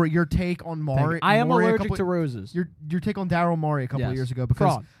you. for your take on Thank Maury. you. I am Maury a allergic couple- to roses. your take on Daryl Morey a couple of Yes. years ago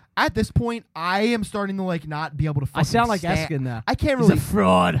because Fraud. at this point I am starting to like not be able to. I Fucking sound like stand. Eskin now. I can't He's really. a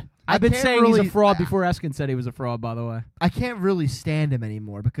fraud. I I've been can't saying he's really- a fraud before Eskin said he was a fraud, by the way. I can't really stand him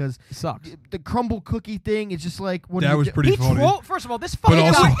anymore because It sucks. the crumble cookie thing is just like what That do you was do? pretty funny. First of all, this But fucking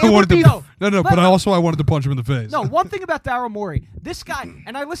also, guy. I wanted to. No, But I wanted to punch him in the face. No, one thing about Daryl Morey, this guy,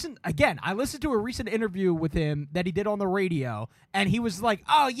 and I listened to a recent interview with him that he did on the radio, and he was like,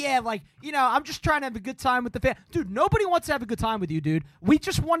 oh, yeah, like, I'm just trying to have a good time with the fan. Dude, nobody wants to have a good time with you, dude. We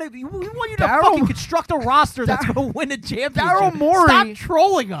want you to fucking construct a roster that's going to win a championship. Daryl Morey- Stop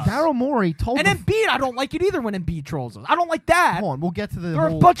trolling us. Daryl Morey told and the Embiid, I don't like it either when Embiid trolls us. I don't like that. Hold on, we'll get to the They're a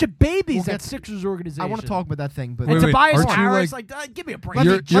whole. bunch of babies, we'll that get- Sixers organization. I want to talk about that thing, but And Wait, Tobias aren't you, Harris, like- give me a break. Let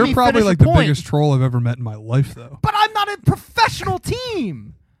me- You're let probably finish like the the point. biggest troll I've ever met in my life, though. But I'm not a professional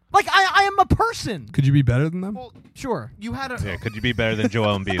team. Like, I am a person. Could you be better than them? Well, Sure. you had Yeah, could you be better than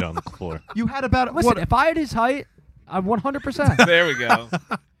Joel Embiid on the floor? you had about Listen, if I had his height, I'm 100%. There we go.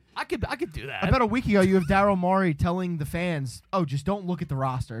 I could do that. about a week ago you have Daryl Morey telling the fans, "Oh, just don't look at the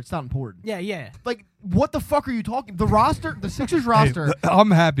roster. It's not important." Yeah. Like, what the fuck are you talking? The roster, the Sixers Hey, roster.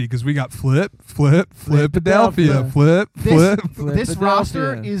 I'm happy because we got Philadelphia, Philadelphia. flip. This roster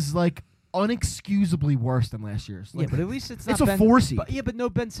Philadelphia. is like unexcusably worse than last year's. Yeah, Like, but at least it's not it's a Ben, 4 seed. But no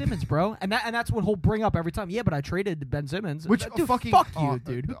Ben Simmons, bro. And that's what he'll bring up every time. Yeah, but I traded Ben Simmons. Which Dude, fucking- fuck oh, you,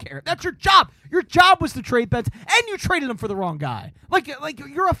 dude. Who no. cares? That's your job. Your job was to trade Ben, and you traded him for the wrong guy. Like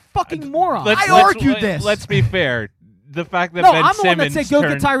you're a fucking moron. Let's- I let's- argued let- this. Let's be fair. The fact that no, Ben I'm the one that Simmons said go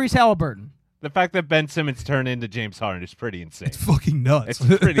turned, get Tyrese Halliburton. the fact that Ben Simmons turned into James Harden is pretty insane. It's fucking nuts.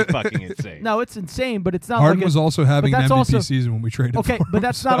 It's pretty fucking insane. No, it's insane, but it's not Harden like was a, also having an that's MVP also- season when we traded. Okay, for but him,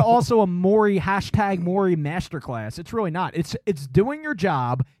 that's not so- also a Maury #Maury masterclass. It's really not. It's doing your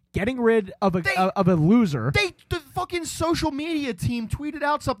job, getting rid of a loser. the fucking social media team tweeted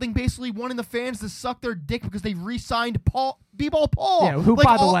out something basically wanting the fans to suck their dick because they re-signed B-Ball Paul. Yeah, who, Like,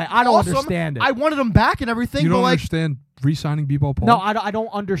 by the way, I don't awesome. understand it. I wanted him back and everything, You but don't like, understand re-signing B-Ball Paul? No, I don't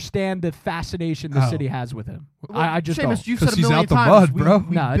understand the fascination the Oh. city has with him. I just Seamus, don't. you've said a Because he's million out the times. mud, we- bro.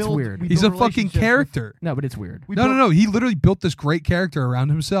 we No, it's build- weird. we He's a build fucking relationships with- character. No, but it's weird. we No, build- no. He literally built this great character around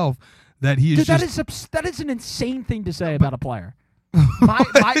himself that he is Dude, just. that is an insane thing to say about a player.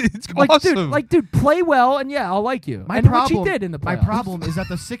 It's awesome. Dude, play well, and yeah, I'll like you. My and problem, which he did in the my playoffs. problem is that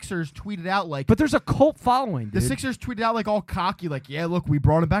the Sixers tweeted out like. But there's a cult following, dude. The Sixers tweeted out like all cocky, like, yeah, look, we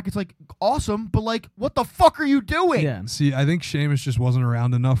brought him back. It's like awesome, but like, what the fuck are you doing? Yeah. See, I think Seamus just wasn't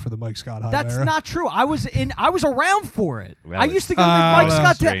around enough for the Mike Scott hype That's era. not true. I was around for it. That I was- used to go to the that Mike was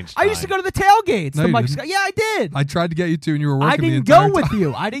Scott. a strange I used to time. go to the tailgates. No, the you Mike didn't. Scott. Yeah, I did. I tried to get you to, and you were working. I didn't the entire go with time.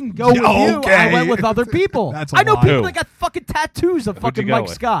 you. I didn't go with you. Okay. I went with other people. That's a I know lie. people Who? that got fucking tattoos of Who'd fucking you go Mike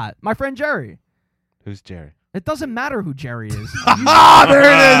with? Scott. My friend Jerry. Who's Jerry? It doesn't matter who Jerry is. Ah, there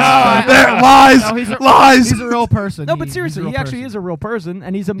it is. There, lies, No, lies. He's a real person. No, but seriously, he actually is a real person,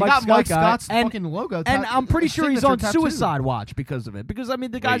 and he's a He Mike got Scott Mike guy. Scott's and fucking logo. and I'm pretty sure he's signature on tattoo. suicide watch because of it. Because I mean,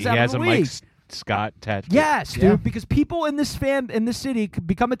 the guy's Wait, out he of has the a league. Mike Scott tattoo. Yes, dude. Yeah. Because people in this city could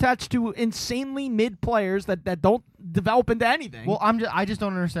become attached to insanely mid players that don't develop into anything. Well, I just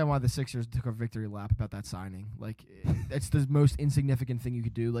don't understand why the Sixers took a victory lap about that signing. Like, it's the most insignificant thing you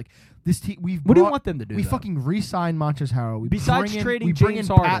could do. Like, this team, what do you want them to do? We though? fucking re-signed Montrezl Harrell. We Besides bring in, trading we bring James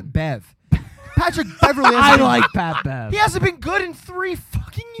in Harden. Pat Bev. Patrick Beverly. I hasn't been- like Pat Bev. He hasn't been good in 3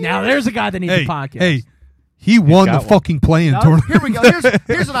 fucking years. Now there's a guy that needs Hey, a podcast. hey, he won the got one. fucking play-in No, tournament. Here we go.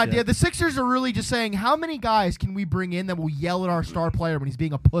 Here's an idea. The Sixers are really just saying, how many guys can we bring in that will yell at our star player when he's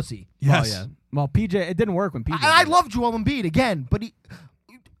being a pussy? Yes. Oh, yeah. Well, PJ, it didn't work when PJ. And I did it. love Joel Embiid again, but he.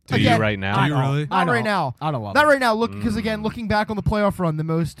 Do again, you right now? Do you really? I Not don't. right now. I don't love Not it. right now. Look, because again, looking back on the playoff run, the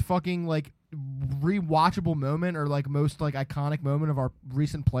most fucking like rewatchable moment or like most like iconic moment of our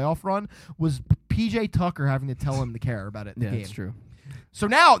recent playoff run was PJ Tucker having to tell him to care about it in Yeah, the game. it's true. So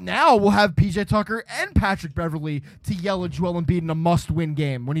now we'll have PJ Tucker and Patrick Beverly to yell at Joel Embiid in a must-win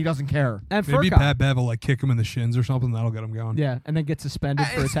game when he doesn't care. And Maybe Furkan. Pat Bev will like kick him in the shins or something. That'll get him going. Yeah, and then get suspended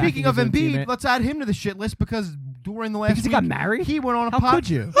for And attacking speaking of his own Embiid, teammate. let's add him to the shit list because during the last Because he week, got married? he went on a How could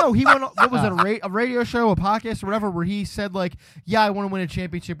you? No, he went on, what was it, a radio show, a podcast or whatever, where he said like, yeah, I want to win a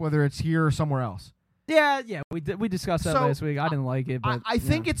championship whether it's here or somewhere else. Yeah, we discussed that So, last week. I didn't like it, but I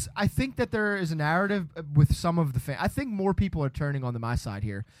think I think that there is a narrative with some of the fans. I think more people are turning on my side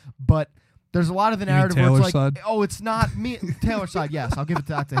here, but there's a lot of the You mean narrative where it's Taylor's like, side? oh, it's not me. Taylor's side, yes, I'll give it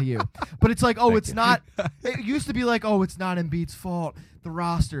that to you. But it's like, oh, Thank it's you. not. It used to be like, oh, it's not Embiid's fault. The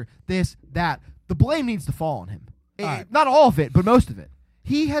roster, this, that. The blame needs to fall on him. All right. Not all of it, but most of it.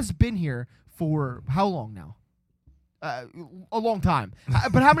 He has been here for how long now? A long time.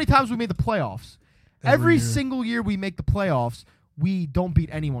 But how many times we made the playoffs? Every year. single year we make the playoffs, we don't beat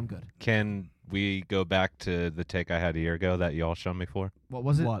anyone good. Can we go back to the take I had a year ago that y'all showed me for? What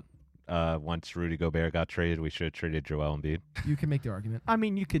was it? what? Once Rudy Gobert got traded, we should have traded Joel Embiid. You can make the argument. I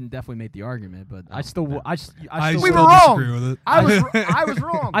mean, you can definitely make the argument, but I No, still, no. I I still, We still were wrong. disagree with it. I was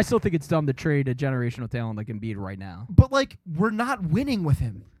wrong. I still think it's dumb to trade a generational talent like Embiid right now. But like, we're not winning with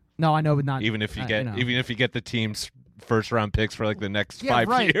him. No, I know, but not Even if you get, know. even if you get the team's first round picks for like the next Yeah, 5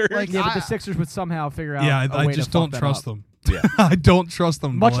 right. years. Like, Yeah, but the I- Sixers would somehow figure out. Yeah, a I way just to fuck don't that trust up. them. Yeah. I don't trust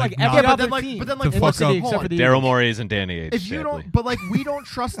them. Much to, like not- every Yeah, but other then, like- team. but then, like, To unless fuck up. except for the Daryl Eagles. Morey isn't Danny Ainge. If you sadly. don't, but like, we don't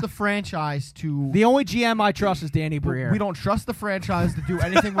trust the franchise to. The only GM I trust is Danny Briere. We don't trust the franchise to do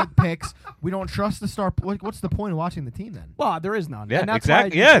anything with picks. We don't trust the star. What's the point of watching the team then? Well, there is none. Yeah, and that's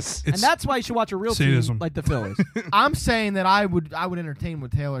exactly. Why Yes. and that's why you should watch a real team sadism. like the Phillies. I'm saying that I would entertain what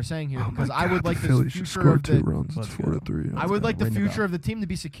Taylor's saying here because I would like the future of the. runs. It's 4-3. I would like the Ring the future bell. of the team to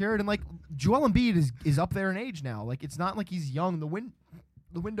be secured, and like Joel Embiid is up there in age now. Like it's not like he's young.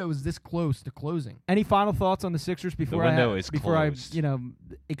 The window is this close to closing. Any final thoughts on the Sixers before window is before closed. I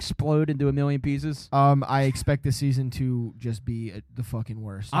explode into a million pieces? I expect this season to just be the fucking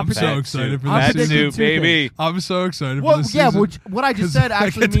worst. I'm I'm so Fat excited suit. for I'm this predicting season. Fat suit, two baby. I'm so excited Well, for this yeah, season. what I just 'Cause said I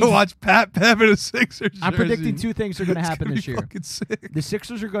actually get to means watch Pat Bev in a Sixers I'm jersey. predicting two things are going to It's happen gonna this be year. fucking sick. The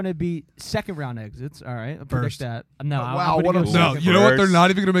Sixers are going to be second round exits. All right, I'll predict First. that. No, Oh, I'm wow, gonna what go a- No, second you know what? They're First. not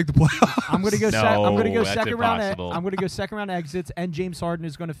even going to make the playoffs. I'm gonna go. I'm gonna go No, that's second round. impossible. I'm gonna go second round exits, and James Harden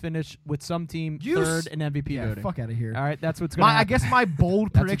is gonna finish with some team You third in MVP yeah, voting. fuck out of here. All right, that's what's gonna. I happen. guess my bold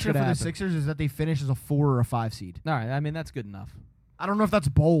That's what's prediction for gonna the happen. Sixers is that they finish as a 4 or a 5 seed. All right, I mean that's good enough. I don't know if that's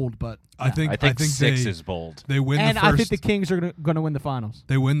bold, but I think. I think 6 they, is bold. They win And the first. I think the Kings are gonna win the finals.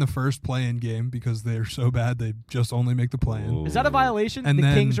 They win the first play-in game because they're so bad they just only make the play-in. Ooh. Is that a violation? And the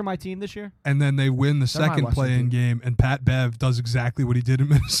then- Kings are my team this year. And then they win the They're my second Western play-in team. game, and Pat Bev does exactly what he did in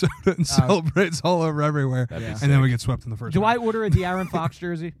Minnesota and celebrates all over everywhere. That'd be Yeah. sick. And then we get swept in the first Do I round. order a De'Aaron Fox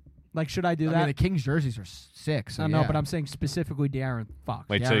jersey? Like, should I do I that? mean the Kings jerseys are sick. So I know, yeah. but I'm saying specifically De'Aaron Fox.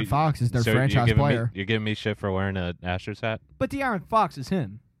 Wait, De'Aaron so Fox is their so franchise you're giving player. you're giving me shit for wearing a Astros hat? But De'Aaron Fox is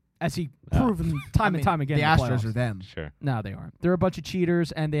him. as he proven time and time again. The in the Astros playoffs. are them. Sure. No, they aren't. They're a bunch of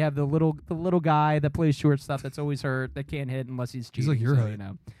cheaters, and they have the little guy that plays shortstop that's always hurt, that can't hit unless he's cheating. He's like your so, height. you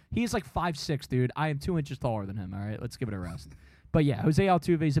know. He's like 5'6", dude. I am 2 inches taller than him. All right, let's give it a rest. But yeah, Jose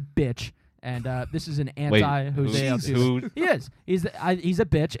Altuve's a bitch, and this is an anti-Jose Altuve. Who He is. He's a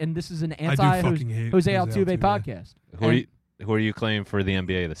bitch, and this is an I do fucking hate Jose Jose Altuve Altuve. podcast. who are you claiming for the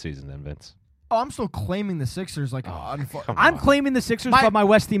NBA this season, then, Vince? Oh, I'm still claiming the Sixers. Like, Come I'm on. claiming the Sixers, My- but my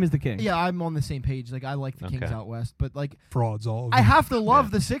West team is the Kings. yeah, I'm on the same page. Like, I like the Kings Okay. out west, but like, Frauds all of I them. have to love Yeah.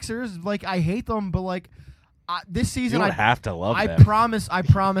 the Sixers. Like, I hate them, but like, this You season, don't I have to love I them. promise.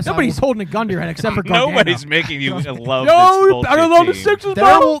 Nobody's holding a gun to your head except for Gargano. Nobody's making you love No, this I don't love the bullshit team. Sixers, There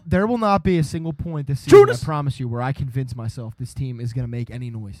bro. there will not be a single point this season. Judas. I promise you, where I convince myself this team is going to make any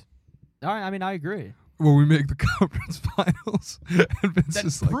noise. All right, I mean, I agree. When we make the conference finals, and Vince That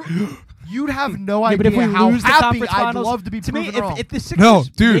is like, You'd have no Yeah, idea but if we how lose the happy conference I'd finals, love to be to me, proven wrong. if the Sixers No,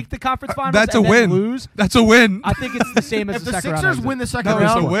 dude, make the conference finals that's a and then win. lose, That's a win. I think it's the same as If the the second round Sixers exit. win the second No,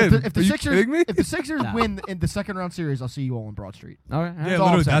 it's a round, win. if the Are you Sixers, kidding me? if the Sixers No. win in the second round series, I'll see you all on Broad Street. All right, Yeah, all I'm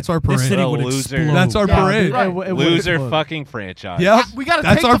literally, saying. that's our This parade. city What would a loser. explode. That's our Yeah, parade. right. It would Loser explode. fucking franchise. Yep. We got to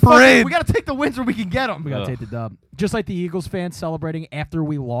That's take our the fucking- parade. We got to take the wins where we can get them. We gotta Ugh. take the dub. Just like the Eagles fans celebrating after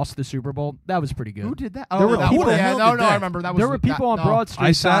we lost the Super Bowl. That was pretty good. Who did that? There were that people- was- yeah, Who no, did no, that? I remember that was There were people on no. Broad Street.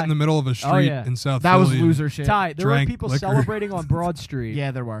 I sat Ty. in the middle of a street yeah. in South That was Philly. loser shit. Ty, there were drank people liquor. celebrating on Broad Street.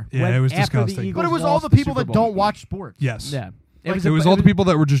 Yeah, there were. Yeah, when- it was after the disgusting. Eagles But it was all lost the people Super that Bowl. don't watch sports. Yes. Yeah. It was all the people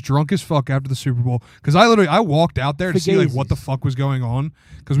that were just drunk as fuck after the Super Bowl. Because I walked out there to see like what the Fugazis. fuck was going on.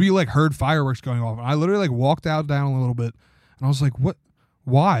 Because we like heard fireworks going off. And I literally like walked out down a little bit, and I was like, "What?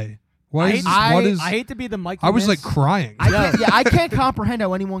 Why? What is? What is?" I hate to be the Mike. I was like Miss. crying. I can't comprehend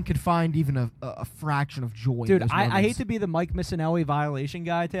how anyone could find even a fraction of joy. Dude, in those I hate moments. to be the Mike Missinelli violation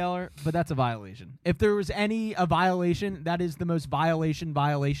guy, Taylor, but that's a violation. If there was a violation, that is the most violation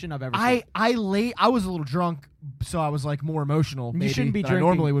I've ever seen. I was a little drunk, so I was like more emotional. You Maybe, shouldn't be than I drinking.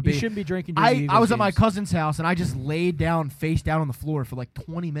 normally would be. You shouldn't be drinking. during the I Eagles was at my games. cousin's house and I just laid down, face down on the floor for like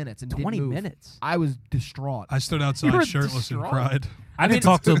 20 minutes and 20 didn't move. minutes. I was distraught. I stood You outside were shirtless and distraught. cried. I didn't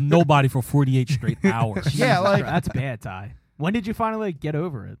talk to nobody for 48 straight hours. Yeah, like that's bad, Ty. When did you finally get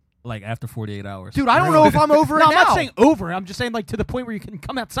over it? Like after 48 hours. dude, I don't know if I'm over No, it I'm now. not saying over. I'm just saying like to the point where you can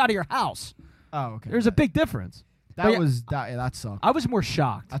come outside of your house. Oh, okay. There's a big difference. that but yeah- was that sucked. I was more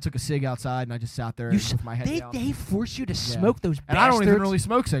shocked. I took a cig outside and I just sat there You with my head down. they force you to smoke those and I don't even bastards. really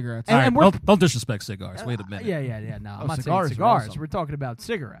smoke cigarettes. And- All right, and we're- don't disrespect cigars. Wait a minute. Yeah. No, I'm not saying cigars are cigars. awesome. We're talking about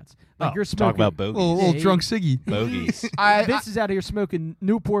cigarettes. Like Oh, you're Talk smoking. about bogeys. Little Yeah, drunk Siggy. Bogeys. Vince is out here smoking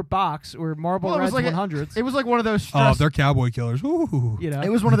Newport Box or Marlboro Well, it was Reds like 100s. it was like one of those Oh, stress. they're cowboy killers. Ooh. You know. It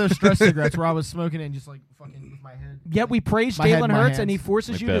was one of those stress cigarettes where I was smoking it and just like fucking with my head. Yet we praise My head in Jalen my Hurts, and he hands.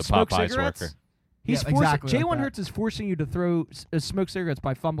 forces Like you the to smoke Popeyes cigarettes. worker. He's Yeah, forcing exactly like Jalen that. Hurts is forcing you to throw smoke cigarettes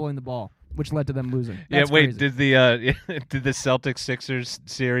by fumbling the ball, which led to them losing. Yeah, That's wait. crazy. Did the Celtics Sixers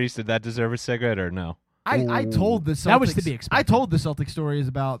series deserve a cigarette or no? I told the Celtics. That was to be expected. I told the Celtics stories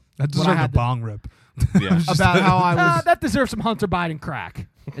about That when I deserved a had bong rip. Yeah. about how I was. That deserves some Hunter Biden crack.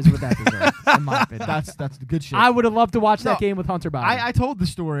 Is what that deserves, in my opinion. That's the good shit. I would have loved to watch that No, game with Hunter Biden. I told the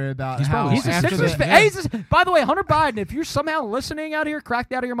story about He's how probably He's a after Sixers the- fan. yeah. Hey, by the way, Hunter Biden, if you're somehow listening out here,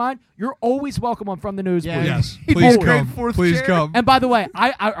 cracked out of your mind, you're always welcome on From the News. Yeah, please. Yes. He Please pulled come. fourth Please chair. come. And by the way,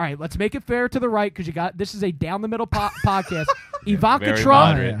 all right, let's make it fair to the right because this is a down the middle podcast. Ivanka Very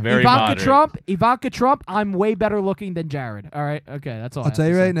Trump, moderate, very Ivanka moderate. Trump. I'm way better looking than Jared. All right, okay, that's all. I I'll have tell to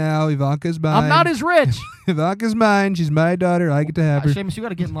you say. right now, Ivanka's mine. I'm not as rich. Ivanka's mine. She's my daughter. I get to have her. Seamus, you got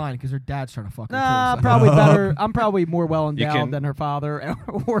to get in line because her dad's trying to fuck her Nah, too. so. probably better. I'm probably more well You endowed can- than her father,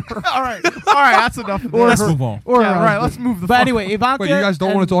 or all right, that's enough. Of Or this. Let's move on. or Yeah, her all right, husband. let's move the. But fuck- anyway, Ivanka. Wait, you guys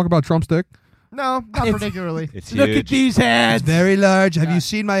don't want to talk about Trump's dick? No, not It's- particularly. It's Look huge. at these hands. It's very large. Have Yeah. you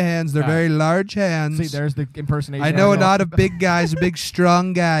seen my hands? They're Yeah. very large hands. See, there's the impersonation. I know a lot of big guys, big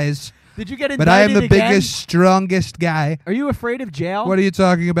strong guys, Did you get indicted but I am the again? biggest, strongest guy. Are you afraid of jail? What are you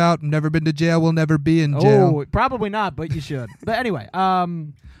talking about? Never been to jail. Will never be in jail. Oh, probably not, but you should. But anyway,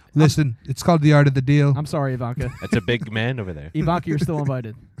 Listen, it's called the art of the deal. I'm sorry, Ivanka. That's a big man over there. Ivanka, you're still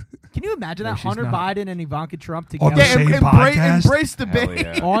invited. Can you imagine No, that she's Hunter not. Biden and Ivanka Trump On together the same podcast? embrace the Hell big.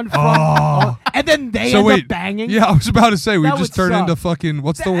 yeah. on front, Oh. and then they So end wait, up banging? Yeah, I was about to say we That just would turned suck. into fucking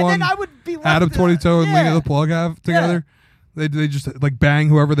what's the And one then I would be left, Adam 22 and yeah. Lena the Plug have together. Yeah. They just like bang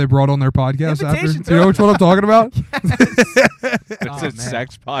whoever they brought on their podcast after. Invitations Do you know are- which one I'm talking about? It's Oh, a man.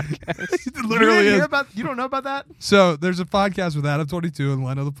 sex podcast. It literally is. You don't know about that? So there's a podcast with Adam 22 and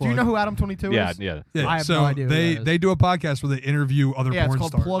Lena the Plug. Do you know who Adam 22 yeah, is? yeah. Yeah, I have so no idea who they that is. they do a podcast where they interview other Yeah, it's porn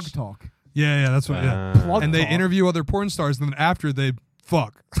called stars. Plug Talk. Yeah, that's what. Yeah, Plug and they Talk. interview other porn stars, and then after they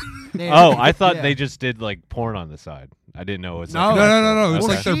fuck. Oh, I thought Yeah. they just did like porn on the side. I didn't know it was. No. No. It's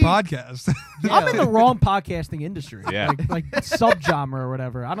Okay. like their She- podcast. I'm in the wrong podcasting industry. Yeah. Like subgenre or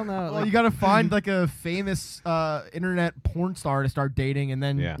whatever. I don't know. Well, like, you got to find like a famous internet porn star to start dating, and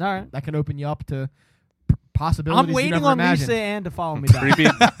then Yeah. all right. that can open you up to possibilities. I'm you waiting never on imagined. Lisa Ann to follow me back.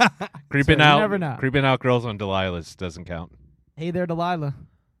 creeping So you out. never know. Creeping out girls on Delilah's doesn't count. Hey there, Delilah.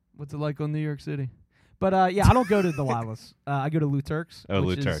 What's it like on New York City? But yeah, I don't go to Delilah's. I go to Lou Turk's. Oh, which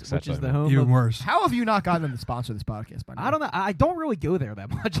Lou is, Turk's, which that's is what I the meant. home. Even Of, worse. How have you not gotten them to sponsor this podcast? By now? I don't know. I don't really go there that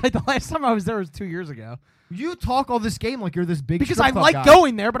much. Like the last time I was there was 2 years ago. You talk all this game like you're this big. Because strip I club like guy.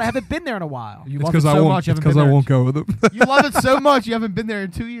 going there, but I haven't been there in a while. You It's love it because I so won't. much. You It's haven't been because I there. won't go with them. You love it so much. You haven't been there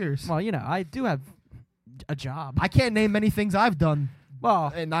in 2 years. Well, you know, I do have a job. I can't name many things I've done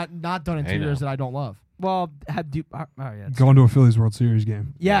Well, and not done in Hey, 2 years now. that I don't love. have do. Oh yeah. Going to a Phillies World Series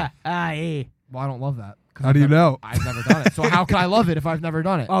game. Yeah. Yeah. Well, I don't love that. 'Cause How I've do you never- know? I've never done it. So how can I love it if I've never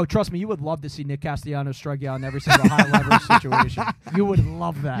done it? Oh, trust me, you would love to see Nick Castellanos strike out in every single high leverage situation. You would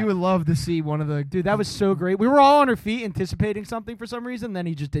love that. You would love to see one of the Dude, that was so great. We were all on our feet anticipating something for some reason. Then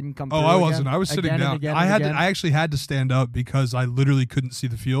he just didn't come. Oh, through I again, wasn't. I was sitting again and down. again I and had. again. I actually had to stand up because I literally couldn't see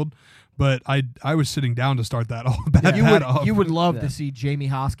the field. But I was sitting down to start that all back. You would love Yeah. to see Jamie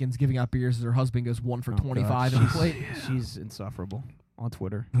Hoskins giving out beers as her husband goes 1 for 25 in the plate. She's insufferable on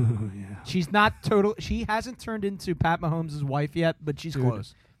Twitter. yeah. She's not total. She hasn't turned into Pat Mahomes' wife yet, but she's Dude.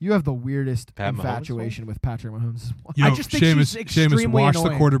 close. You have the weirdest Pat Mahomes' infatuation with Patrick Mahomes. Yo, I just think Seamus, she's Seamus, extremely watch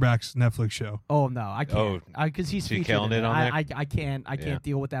annoying. the quarterback's Netflix show. Oh no, I can't. Oh, Because he's she featured killing in it on there? I can't. I Yeah. can't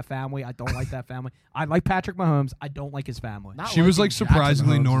deal with that family. I don't like that family. I like Patrick Mahomes. I don't like his family. Not She was, liking like, Jackson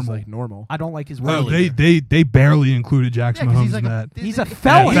surprisingly Mahomes is, normal. like normal. I don't like his Oh, way. they barely included Jackson Yeah, 'cause Mahomes he's like in that. He's a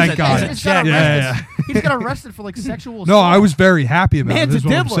felon. Thank God. He just got Yeah, arrested. He just got arrested for like sexual No, assault. I was very happy about Man's it. Is a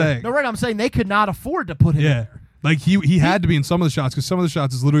what I'm diddler. saying. No, right. I'm saying they could not afford to put him in Yeah. there. Like he had to be in some of the shots because some of the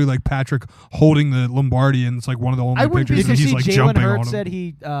shots is literally like Patrick holding the Lombardi and it's like one of the only I wouldn't be- pictures Did you and he's see like Jalen jumping on Hurts him. said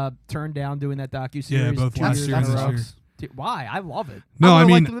he turned down doing that docuseries? Yeah, both 4 last years year in and a this row? year. Dude, why? I love it. No, I I would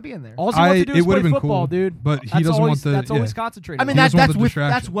mean like him to be in there. All he wants to do it is would play have been football, cool, dude. but he That's doesn't always, want the. That's yeah. always concentrated. I mean He doesn't want that's the with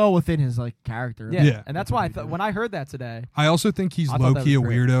distraction. that's well within his like character. yeah. Yeah. And that's why when I heard that today, I also think he's I thought low that key a was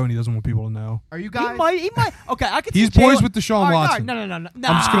great. weirdo and he doesn't want people to know. Are you he guys? might. Okay, I could. He's see boys Jalen- with Deshaun All right, Watson. No. I'm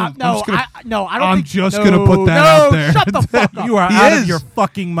just gonna- No, I don't I'm think. just no, gonna put that no, out there. Shut the fuck up. You are He out is. of your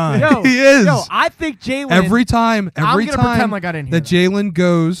fucking mind. Yo, He is. Yo, I think Jalen. Every time I'm gonna pretend like I didn't hear that Jalen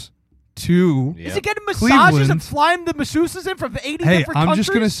goes to, Yeah. Is he getting massages Cleveland. and flying the masseuses in from 80 hey, different I'm countries?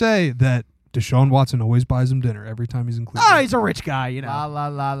 just gonna say that Deshaun Watson always buys him dinner every time he's in Cleveland. Oh, he's a rich guy, you know. La la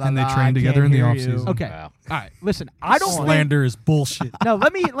la la. And they la, train I together can't in the hear you. offseason. Okay. Wow. All right. Listen, I don't think. Slander is bullshit. No,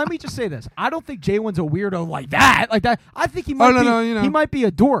 let me just say this. I don't think Jalen's a weirdo like that. I think he might no, be. no, you know. He might be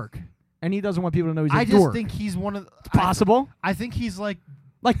a dork, and he doesn't want people to know he's a I just dork. think he's one of. Possible. I think he's like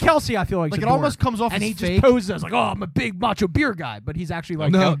Like Kelsey, I feel like, it a dork. almost comes off and as he fake. just poses as like, oh, I'm a big macho beer guy, but he's actually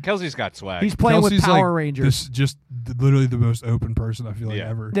like, No. Kelsey's got swag. he's playing Kelsey's with Power like Rangers. This, just literally the most open person I feel like Yeah.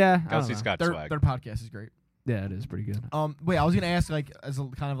 ever. Yeah, I don't Kelsey's know. got Their swag. their podcast is great. Yeah, it is pretty good. Wait, I was gonna ask like as a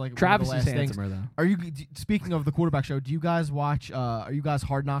kind of like Travis one is of the last things. handsomer though. Are you speaking of the quarterback show? Do you guys watch? Are you guys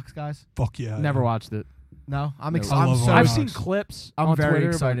Hard Knocks guys? Fuck yeah. Never watched it. No, I'm No. excited. I I'm love so Hard I've Knocks. seen clips. I'm on very Twitter,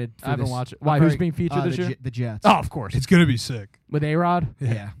 but excited. I haven't for this. watched it. I'm Why? very- Who's being featured this year? The Jets. Oh, of course. It's gonna be sick. With A-Rod.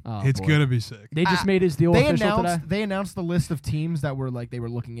 yeah. Oh, It's boy. gonna be sick. They just Ah, made his deal They official announced today. they announced the list of teams that were like they were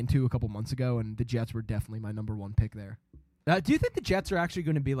looking into a couple months ago, and the Jets were definitely my number one pick there. Do you think the Jets are actually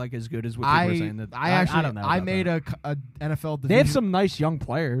going to be like as good as what people are saying? That I don't know. I about made that. a NFL division. They have some nice young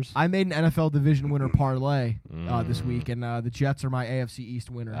players. I made an NFL division winner parlay this Mm. week, and the Jets are my AFC East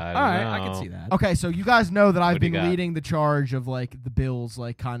winner. I All don't right, know. I can see that. Okay, so you guys know that I've What do you been got? leading the charge of like the Bills,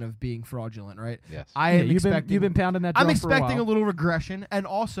 like kind of being fraudulent, right? Yes. I Yeah, am expecting. you've been pounding that. I'm drum for a expecting a while. little regression, and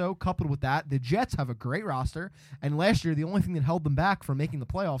also coupled with that, the Jets have a great roster. And last year, the only thing that held them back from making the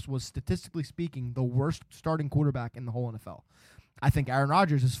playoffs was, statistically speaking, the worst starting quarterback in the whole NFL. I think Aaron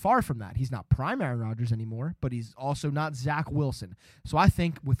Rodgers is far from that. He's not prime Aaron Rodgers anymore, but he's also not Zach Wilson. So I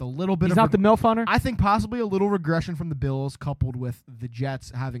think with a little bit He's of not the MILF hunter. I think possibly a little regression from the Bills, coupled with the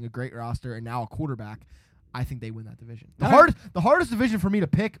Jets having a great roster and now a quarterback, I think they win that division. The hardest division for me to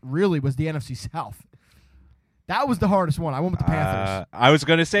pick really was the NFC South. That was the hardest one. I went with the Panthers. I was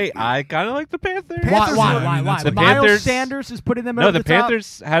going to say, I kind of like the Panthers. Panthers Why? are- Why? that's the Miles Panthers- Sanders is putting them No, over the the top.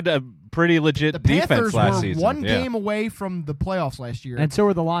 Panthers had a pretty legit The defense Panthers last were season. one Yeah. game away from the playoffs last year. And so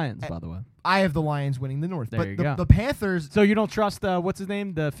are the Lions, by the way. I have the Lions winning the North. There but you the, go. the Panthers, So you don't trust what's his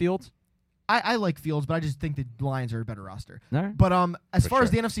name, the Fields? I like Fields, but I just think the Lions are a better roster. All right. But as For far as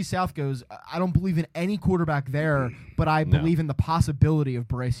sure. the NFC South goes, I don't believe in any quarterback there, but I believe in the possibility of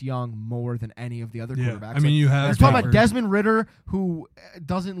Bryce Young more than any of the other quarterbacks. I mean, you have You're talking about Butler. Desmond Ritter, who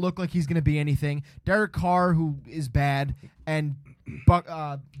doesn't look like he's going to be anything. Derek Carr, who is bad, and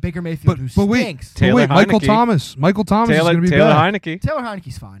Baker Mayfield, who but wait, stinks. Taylor Michael Heineke. Thomas. Michael Thomas is Taylor going to be Taylor bad. Heineke. Taylor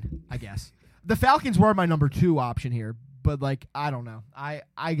Heineke's fine, I guess. The Falcons were my number 2 option here, but like I don't know. I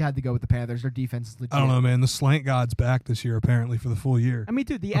had to go with the Panthers. Their defense is legit. I don't know, man. The slant god's back this year, apparently, for the full year. I mean,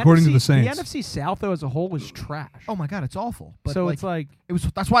 dude, the According NFC, to the Saints. NFC South though as a whole is trash. Oh my god, it's awful. But so like, it's like it was.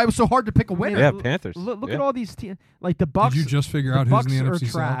 That's why it was so hard to pick a winner. Yeah, l- Panthers. Look Yeah. at all these teams. Like the Bucks. Did you just figure the out who's Bucks in the are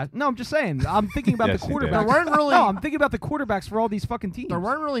NFC trash. South? No, I'm just saying. I'm thinking about Yes, the you did. quarterbacks. There weren't really- No, I'm thinking about the quarterbacks for all these fucking teams. There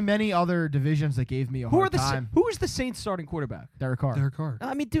weren't really many other divisions that gave me a Who are hard the time. Who is the Saints starting quarterback? Derek Carr. Derek Carr.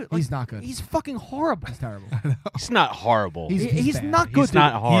 I mean, dude, He's like, not good. He's fucking horrible. He's terrible. He's not horrible. He's bad. not good. He's dude.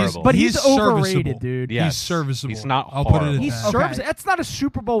 not horrible. But he's overrated, serviceable. dude. Yeah. He's Yes. serviceable. He's not I'll put it horrible. at He's that. Okay. That's not a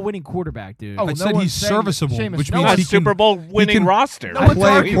Super Bowl winning quarterback, dude. Oh, I no said one's he's saying- serviceable, Seamus, which no means Not he a Super can, Bowl winning can roster. No one's play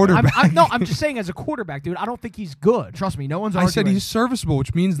arguing. quarterback. I'm just saying as a quarterback, dude. I don't think he's good. Trust me, no one's I arguing. said he's serviceable,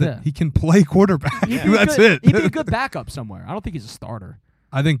 which means that Yeah. he can play quarterback. He'd be a That's good, it. He'd be a good backup somewhere. I don't think he's a starter.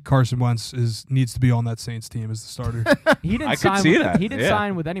 I think Carson Wentz needs to be on that Saints team as the starter. He didn't I could sign. see with, that, He didn't yeah.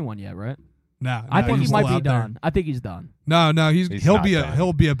 sign with anyone yet, right? Nah, I think he he's might still be out there. done. I think he's done. No, He's he'll not be done.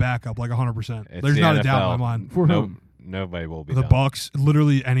 he'll be a backup like 100%. It's There's the not a NFL. doubt in my mind. For No- whom? Nobody will be The done. Bucks,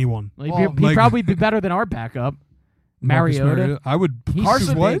 literally anyone. Like, Well, he'd like- probably be better than our backup, Marcus Mariota. I would. He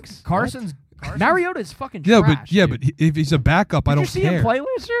Carson what? stinks. Carson's Mariota is fucking Yeah, trash. but dude. if he's a backup, I Did don't you see care. him play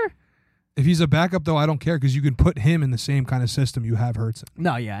last year? If he's a backup, though, I don't care because you can put him in the same kind of system you have Hurts in.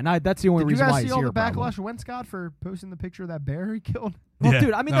 No, yeah, and that's the only Did you reason why guys see he's all here. the backlash probably. Wentz got for posting the picture of that bear he killed? Well, Yeah,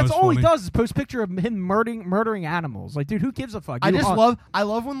 dude, I mean that that's was all he funny. does is post picture of him murdering animals. Like, dude, who gives a fuck? I You just hunt. I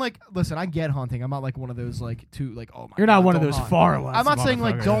love when like listen, I get hunting. I'm not like one of those like oh my You're not God, one of don't those hunt. far left. I'm not saying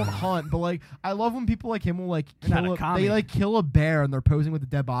like motherfuckers. don't hunt, but like I love when people like him will like You're not a kill commie. they like kill a bear and they're posing with a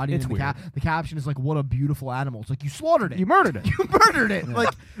dead body. It's and weird. the caption is like, "What a beautiful animal!" It's like you slaughtered it. You murdered it. You murdered it.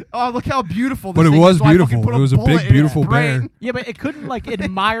 Like, oh look how beautiful. But this it thing was is, so I fucking beautiful. put It was a bullet big, in its beautiful bear. brain. Yeah, but it couldn't like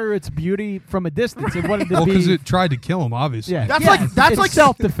admire its beauty from a distance. It wanted to Well, be. because it tried to kill him, obviously. Yeah, That's yeah, like- that's it's like-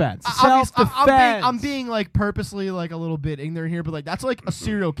 self-defense. Self-defense. I'm being like purposely like a little bit ignorant here, but like that's like a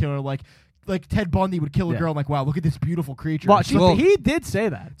serial killer. Like Ted Bundy would kill a Yeah. girl. And like, wow, look at this beautiful creature. Well, It's she- like- he did say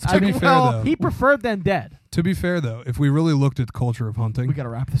that. To be fair, well, though, He preferred them dead. to be fair though, if we really looked at the culture of hunting, we gotta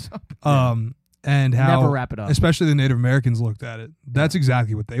wrap this up. and how Never wrap it up. especially the Native Americans looked at it, that's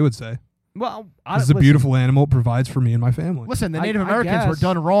exactly what they would say. Well, This is a beautiful animal. It provides for me and my family. Listen, the I- Native I Americans were guess.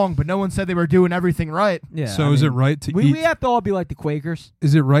 done wrong, but no one said they were doing everything right. Yeah. So I is it mean, right to We eat? have to all be like the Quakers.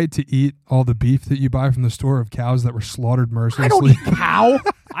 Is it right to eat all the beef that you buy from the store of cows that were slaughtered I mercilessly? don't eat cow.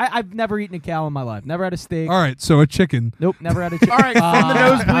 I've never eaten a cow in my life. Never had a steak. All right, so a chicken. Nope, never had a chicken. All right, from the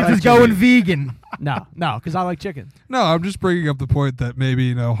nosebleeds is going vegan. No, because I like chicken. No, I'm just bringing up the point that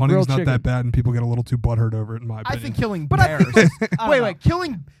maybe hunting's Real not chicken. that bad, and people get a little too butthurt over it. In my I opinion, think killing But I bears. think- I don't know. wait,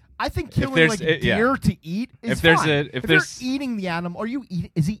 killing. I think killing there's- like yeah. deer to eat is If there's fine. a- if if you're there's- eating the animal,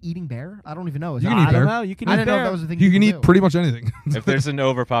 is he eating bear? I don't even know. Is You he can eat I eating don't bear. know. You can I eat didn't know if bear. that was a thing. you can people eat do. pretty much anything. If there's an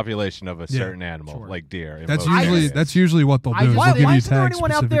overpopulation of a Yeah. certain animal, Sure. like deer, in That's most usually areas. what they'll I do. Is just- they'll give Why you isn't there tags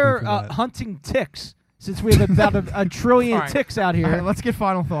anyone out specifically there for that. hunting ticks? Since we have about a trillion All right. ticks out All right, here. let's get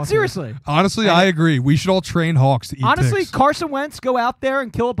final thoughts. here. Seriously. Honestly, I agree. We should all train hawks to eat Honestly, ticks. Carson Wentz, go out there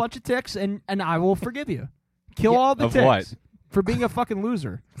and kill a bunch of ticks, and I will forgive you. Kill Yeah. all the Of ticks. what? For being a fucking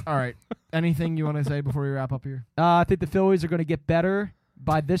loser. All right. Anything you want to say before we wrap up here? I think the Phillies are going to get better.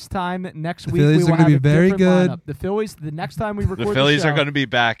 By this time next The week, Phillies we are will gonna have be a very different good. lineup. The Phillies, the next time we record The Phillies show, are going to be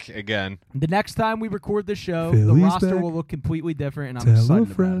back again. the next time we record the show, the Phillies roster back. will look completely different, and I'm Tell a excited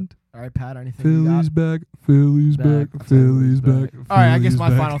about it. friend. All right, Pat. Anything you Phillies got? back. Phillies back. Back. Phillies back. All right. I guess Phillies my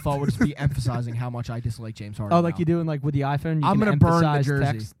back. final thought would just be emphasizing how much I dislike James Harden. Oh, like now. you doing like with the iPhone? You I'm can gonna burn the emphasize jersey.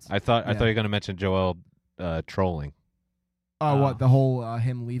 texts. I thought Yeah. you were going to mention Joel trolling. Oh, what the whole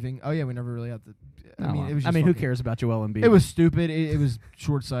him leaving? Oh yeah, we never really had to. I mean, it was. Just who fucking- cares about Joel Embiid? It was stupid. It was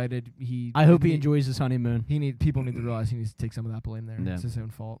short-sighted. I hope he enjoys his honeymoon. People need to realize he needs to take some of that blame there. Yeah. It's his own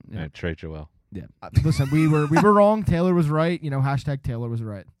fault. Yeah. Trade Joel Listen, we were wrong. Taylor was right. Hashtag Taylor was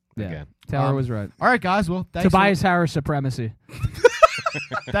right. Yeah. again. Taylor was right. All right, guys. Well, thanks Tobias Harris supremacy.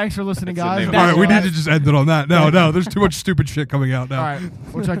 thanks for listening, That's the guys. name of All right, we That's- need to just end it on that. No, there's too much stupid shit coming out now. All right,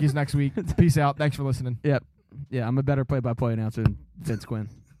 we'll check you next week. Peace out. Thanks for listening. Yeah, I'm a better play-by-play announcer than Vince Quinn.